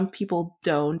alone. Some people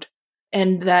don't.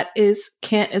 And that is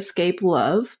Can't Escape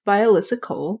Love by Alyssa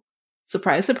Cole.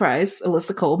 Surprise, surprise.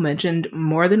 Alyssa Cole mentioned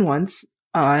more than once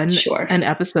on an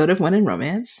episode of When in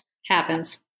Romance.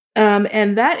 Happens.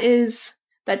 And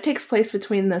that takes place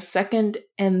between the second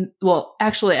and, well,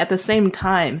 actually at the same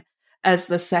time as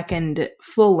the second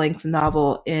full-length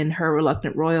novel in her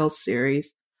Reluctant Royals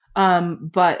series.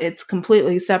 But it's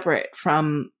completely separate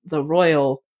from the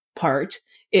royal part.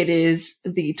 It is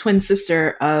the twin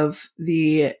sister of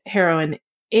the heroine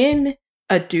in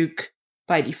A Duke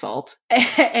by Default.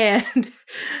 And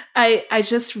I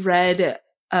just read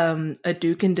A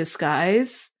Duke in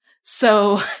Disguise.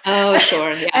 So, oh,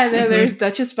 sure. Yeah. And then there's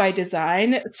Duchess by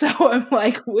Design. So I'm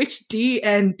like, which D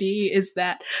and D is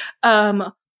that?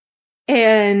 And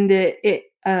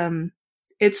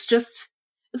it's just,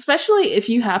 especially if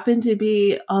you happen to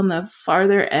be on the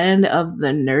farther end of the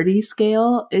nerdy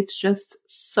scale, it's just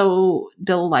so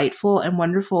delightful and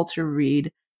wonderful to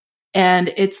read.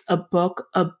 And it's a book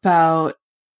about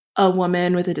a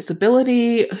woman with a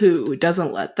disability who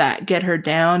doesn't let that get her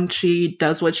down. She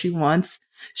does what she wants.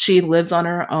 She lives on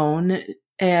her own,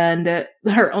 and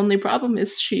her only problem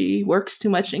is she works too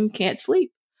much and can't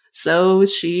sleep. So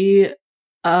she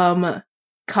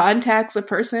contacts a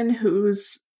person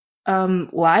whose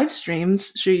live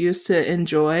streams she used to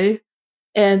enjoy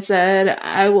and said,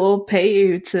 I will pay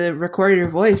you to record your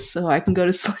voice so I can go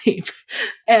to sleep.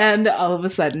 And all of a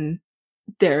sudden,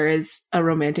 there is a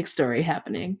romantic story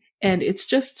happening. And it's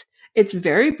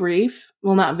very brief.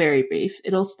 Well, not very brief.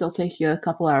 It'll still take you a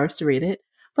couple hours to read it.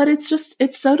 But it's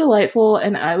so delightful,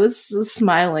 and I was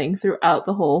smiling throughout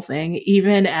the whole thing,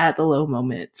 even at the low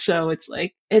moment. So it's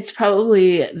like, it's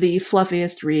probably the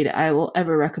fluffiest read I will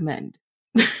ever recommend.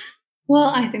 Well,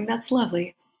 I think that's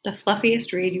lovely. The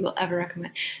fluffiest read you will ever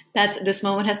recommend. This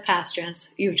moment has passed,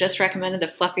 Jess. You've just recommended the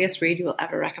fluffiest read you will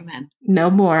ever recommend. No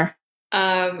more.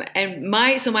 And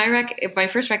my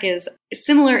first rec is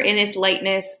similar in its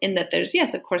lightness, in that there's,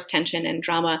 yes, of course, tension and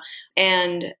drama,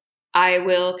 and I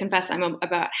will confess I'm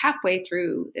about halfway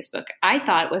through this book. I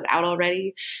thought it was out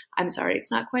already. I'm sorry,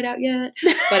 it's not quite out yet,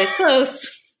 but it's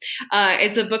close.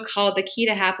 It's a book called The Key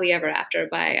to Happily Ever After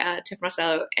by Tiff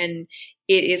Marcello, and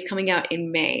it is coming out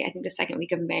in May. I think the second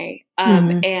week of May.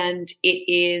 And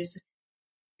it is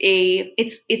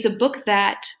it's a book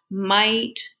that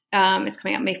might it's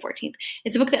coming out May 14th.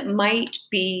 It's a book that might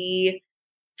be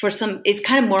for some. It's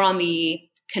kind of more on the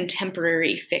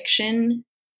contemporary fiction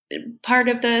part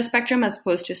of the spectrum as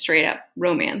opposed to straight up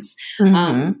romance.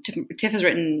 Tiff has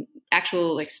written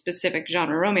actual like specific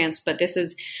genre romance, but this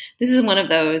is one of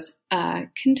those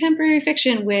contemporary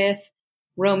fiction with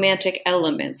romantic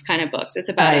elements kind of books. It's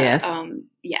about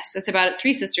it's about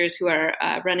three sisters who are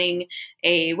running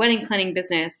a wedding planning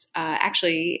business.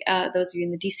 Actually, those of you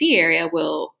in the DC area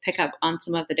will pick up on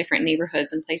some of the different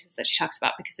neighborhoods and places that she talks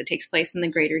about because it takes place in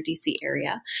the greater DC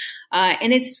area,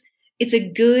 and it's a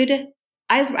good.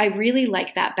 I really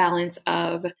like that balance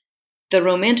of the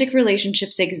romantic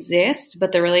relationships exist,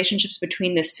 but the relationships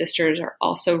between the sisters are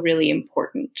also really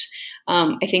important.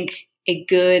 I think a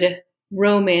good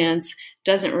romance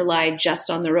doesn't rely just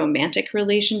on the romantic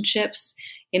relationships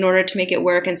in order to make it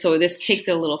work. And so this takes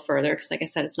it a little further because, like I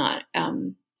said, it's not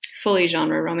fully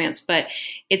genre romance, but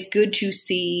it's good to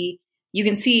see. You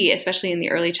can see, especially in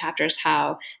the early chapters,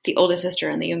 how the oldest sister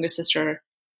and the youngest sister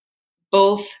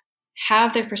both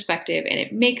have their perspective and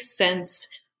it makes sense,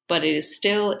 but it is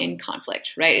still in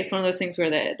conflict, right? It's one of those things where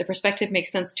the perspective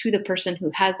makes sense to the person who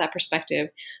has that perspective,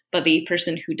 but the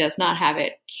person who does not have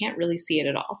it can't really see it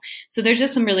at all. So there's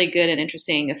just some really good and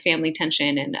interesting family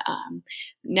tension and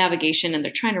navigation, and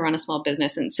they're trying to run a small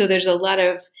business. And so there's a lot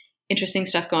of interesting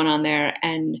stuff going on there.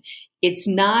 And it's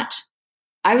not,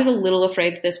 I was a little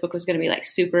afraid that this book was going to be like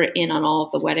super in on all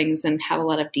of the weddings and have a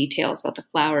lot of details about the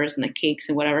flowers and the cakes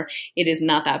and whatever. It is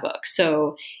not that book.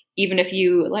 So even if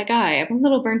you, like I am a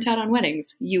little burnt out on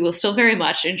weddings, you will still very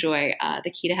much enjoy The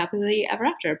Key to Happily Ever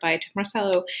After by Tiff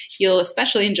Marcello. You'll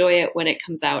especially enjoy it when it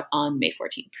comes out on May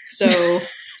 14th. So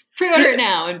pre-order it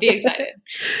now and be excited.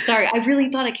 Sorry, I really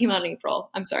thought it came out in April.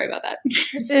 I'm sorry about that.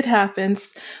 It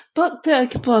happens.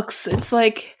 Books, it's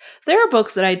like there are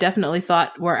books that I definitely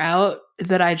thought were out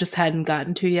that I just hadn't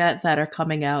gotten to yet that are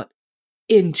coming out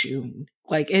in June.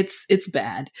 Like it's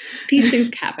bad. These things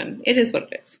happen. It is what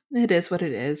it is. It is what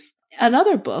it is.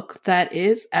 Another book that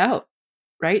is out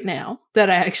right now that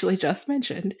I actually just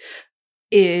mentioned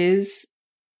is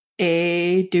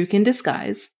A Duke in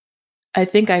Disguise. I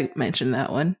think I mentioned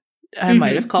that one. I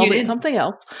might have called it something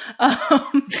else.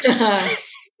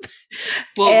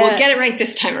 We'll get it right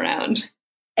this time around.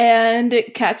 And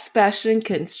Cat Sebastian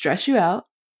can stress you out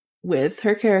with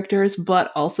her characters,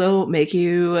 but also make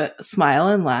you smile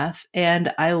and laugh.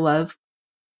 And I love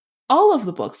all of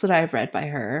the books that I've read by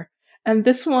her. And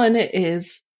this one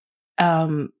is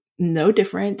no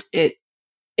different. It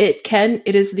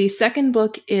is the second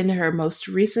book in her most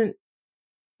recent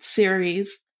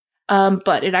series,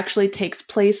 but it actually takes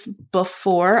place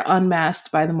before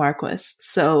Unmasked by the Marquis.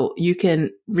 So you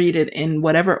can read it in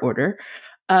whatever order.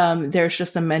 There's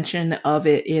just a mention of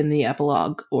it in the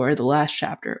epilogue or the last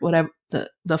chapter, whatever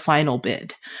the final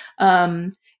bit.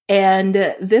 And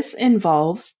this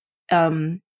involves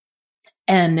an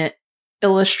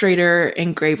illustrator,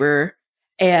 engraver,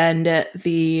 and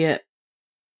the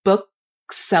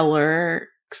bookseller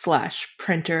 /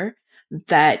 printer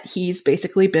that he's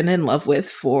basically been in love with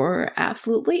for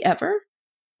absolutely ever.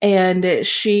 And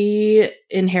she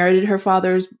inherited her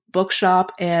father's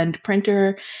bookshop and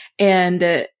printer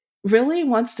and really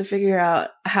wants to figure out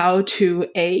how to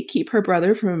keep her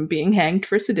brother from being hanged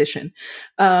for sedition,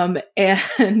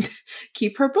 and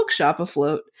keep her bookshop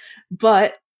afloat.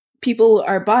 But people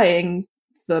are buying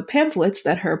the pamphlets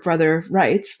that her brother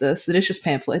writes, the seditious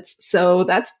pamphlets. So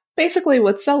that's basically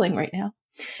what's selling right now.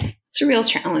 It's a real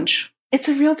challenge. It's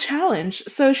a real challenge.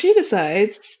 So she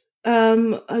decides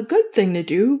a good thing to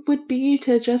do would be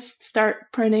to just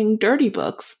start printing dirty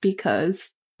books,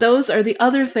 because those are the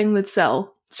other thing that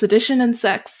sell. Sedition and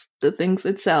sex, the things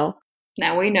that sell.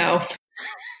 Now we know.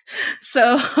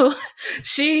 So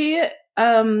she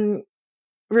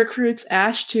recruits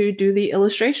Ash to do the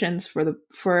illustrations for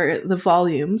the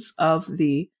volumes of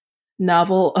the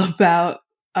novel about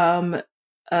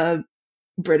a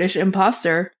British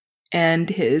imposter and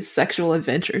his sexual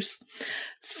adventures.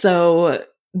 So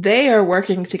they are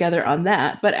working together on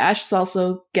that, but Ash is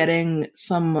also getting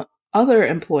some other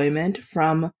employment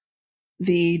from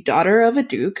the daughter of a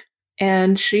duke,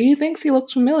 and she thinks he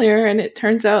looks familiar, and it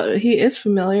turns out he is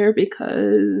familiar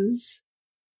because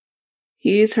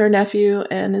he's her nephew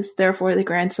and is therefore the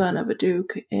grandson of a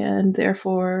duke, and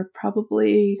therefore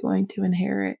probably going to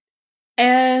inherit.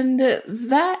 And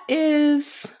that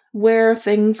is where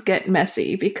things get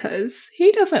messy because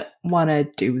he doesn't want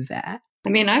to do that. I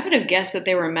mean, I would have guessed that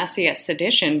they were messy at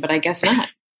Sedition, but I guess not.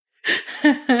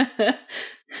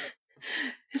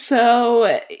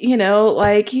 So,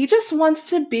 like he just wants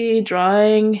to be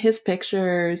drawing his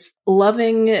pictures,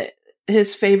 loving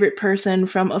his favorite person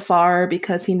from afar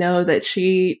because he knows that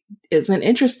she isn't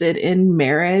interested in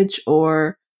marriage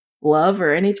or love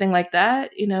or anything like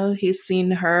that. He's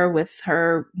seen her with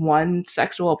her one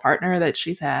sexual partner that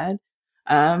she's had,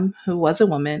 who was a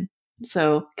woman.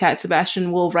 So Cat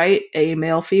Sebastian will write a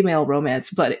male-female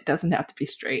romance, but it doesn't have to be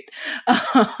straight.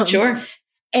 Sure.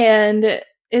 And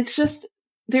it's just,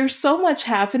 there's so much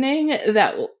happening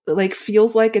that like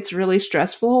feels like it's really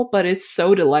stressful, but it's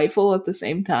so delightful at the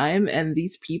same time. And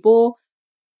these people,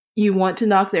 you want to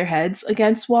knock their heads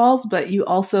against walls, but you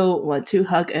also want to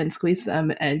hug and squeeze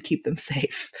them and keep them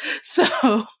safe.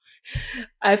 So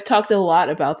I've talked a lot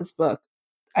about this book.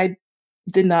 I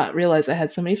did not realize I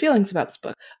had so many feelings about this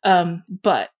book.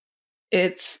 But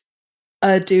it's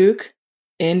A Duke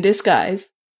in Disguise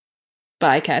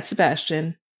by Cat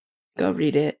Sebastian. Go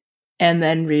read it. And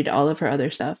then read all of her other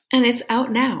stuff. And it's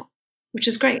out now, which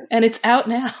is great. And it's out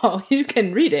now. You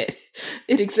can read it.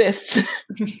 It exists.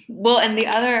 Well, and the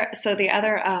other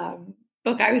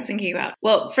book I was thinking about,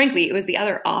 well, frankly, it was the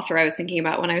other author I was thinking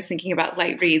about when I was thinking about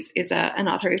light reads, is an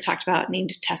author we've talked about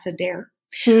named Tessa Dare,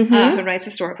 who writes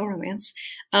historical romance,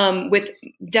 with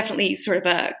definitely sort of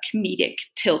a comedic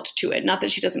tilt to it. Not that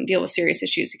she doesn't deal with serious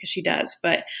issues, because she does,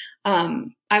 but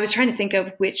I was trying to think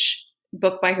of which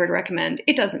book by her to recommend.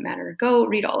 It doesn't matter. Go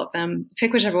read all of them.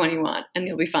 Pick whichever one you want and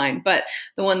you'll be fine. But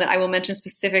the one that I will mention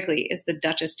specifically is The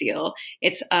Duchess Deal.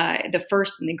 It's the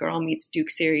first in the Girl Meets Duke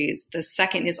series. The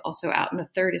second is also out, and the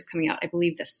third is coming out, I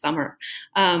believe, this summer.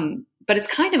 But it's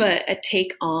kind of a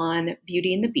take on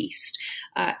Beauty and the Beast.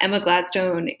 Emma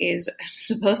Gladstone is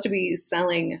supposed to be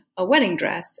selling a wedding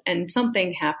dress, and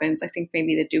something happens. I think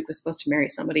maybe the Duke was supposed to marry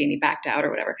somebody and he backed out or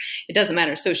whatever. It doesn't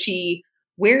matter. So she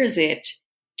wears it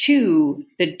to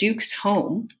the Duke's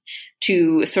home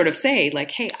to sort of say, like,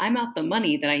 hey, I'm out the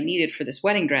money that I needed for this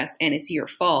wedding dress and it's your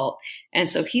fault. And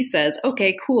so he says,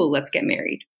 okay, cool, let's get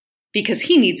married, because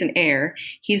he needs an heir.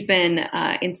 He's been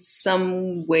in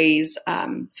some ways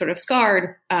sort of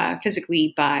scarred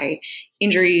physically by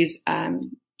injuries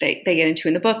they get into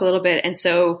in the book a little bit. And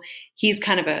so he's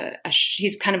kind of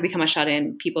he's kind of become a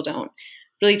shut-in. People don't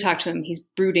really talk to him. He's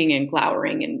brooding and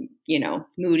glowering and,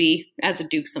 moody, as a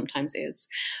Duke sometimes is.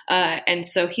 And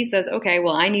so he says, okay,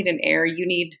 well, I need an heir. You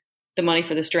need the money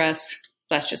for this dress.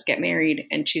 Let's just get married.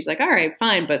 And she's like, all right,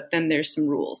 fine. But then there's some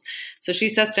rules. So she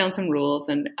sets down some rules,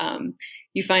 and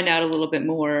you find out a little bit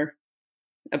more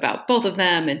about both of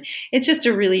them. And it's just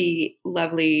a really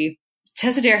lovely,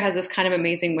 Tessa Dare has this kind of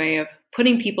amazing way of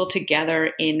putting people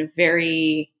together in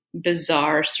very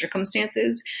bizarre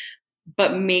circumstances,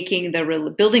 but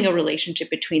building a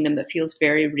relationship between them that feels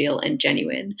very real and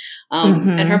genuine.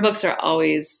 And her books are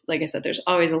always, like I said, there's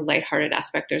always a lighthearted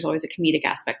aspect. There's always a comedic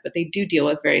aspect, but they do deal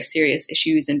with very serious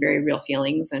issues and very real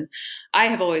feelings. And I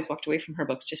have always walked away from her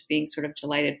books just being sort of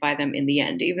delighted by them in the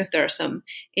end, even if there are some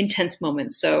intense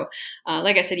moments. So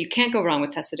like I said, you can't go wrong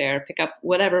with Tessa Dare. Pick up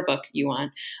whatever book you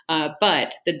want.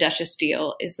 But The Duchess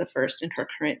Deal is the first in her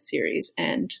current series.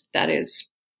 And that is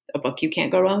a book you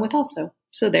can't go wrong with also.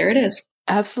 So there it is.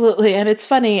 Absolutely. And it's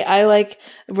funny. I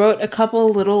wrote a couple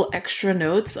little extra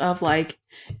notes of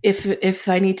if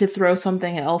I need to throw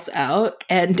something else out.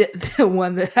 And the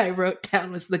one that I wrote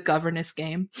down was The Governess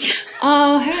Game.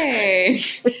 Oh, hey.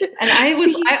 And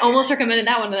I almost recommended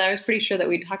that one, and I was pretty sure that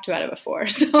we'd talked about it before.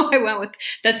 So I went with,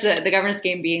 that's the Governess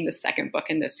Game being the second book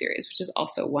in this series, which is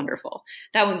also wonderful.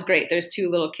 That one's great. There's two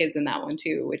little kids in that one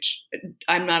too, which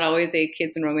I'm not always a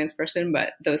kids and romance person,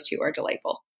 but those two are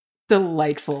delightful.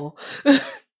 Delightful.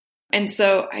 And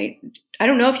so I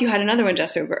don't know if you had another one,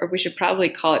 Jess, or we should probably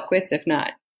call it quits if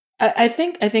not. I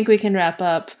think we can wrap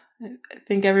up. I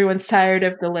think everyone's tired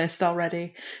of the list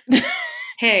already.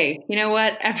 Hey, you know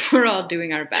what? We're all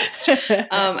doing our best.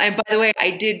 And by the way,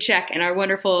 I did check, and our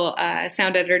wonderful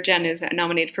sound editor, Jen, is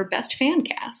nominated for Best Fan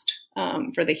Cast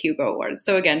for the Hugo Awards.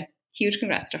 So again, huge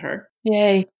congrats to her.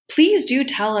 Yay. Please do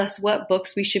tell us what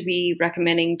books we should be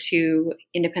recommending to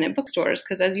independent bookstores,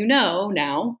 because as you know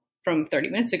now, from 30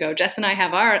 minutes ago, Jess and I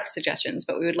have our suggestions,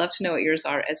 but we would love to know what yours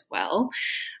are as well.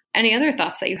 Any other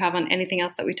thoughts that you have on anything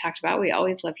else that we talked about? We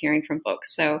always love hearing from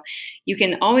folks. So you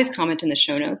can always comment in the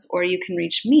show notes, or you can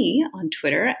reach me on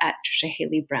Twitter at Trisha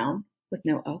Haley Brown with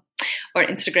no O, or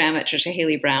Instagram at Trisha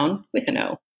Haley Brown with an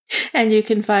O. And you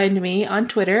can find me on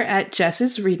Twitter at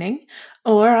Jess's Reading,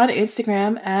 or on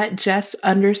Instagram at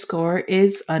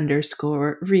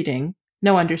Jess_is_reading.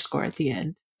 No underscore at the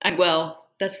end. Well,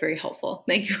 that's very helpful.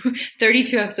 Thank you.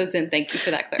 32 episodes in. Thank you for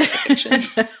that clarification.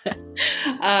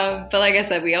 But like I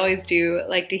said, we always do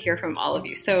like to hear from all of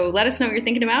you. So let us know what you're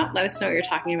thinking about. Let us know what you're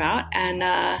talking about. And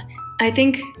I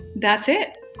think that's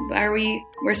it.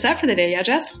 We're set for the day. Yeah,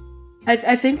 Jess?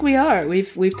 I think we are.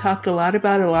 We've talked a lot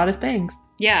about a lot of things.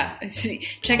 Yeah.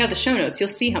 Check out the show notes. You'll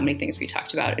see how many things we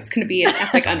talked about. It's going to be an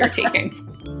epic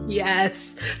undertaking.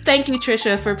 Yes. Thank you,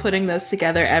 Trisha, for putting those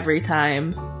together every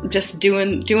time. Just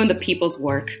doing the people's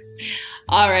work.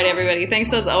 All right, everybody.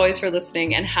 Thanks as always for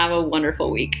listening, and have a wonderful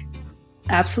week.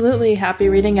 Absolutely. Happy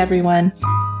reading, everyone.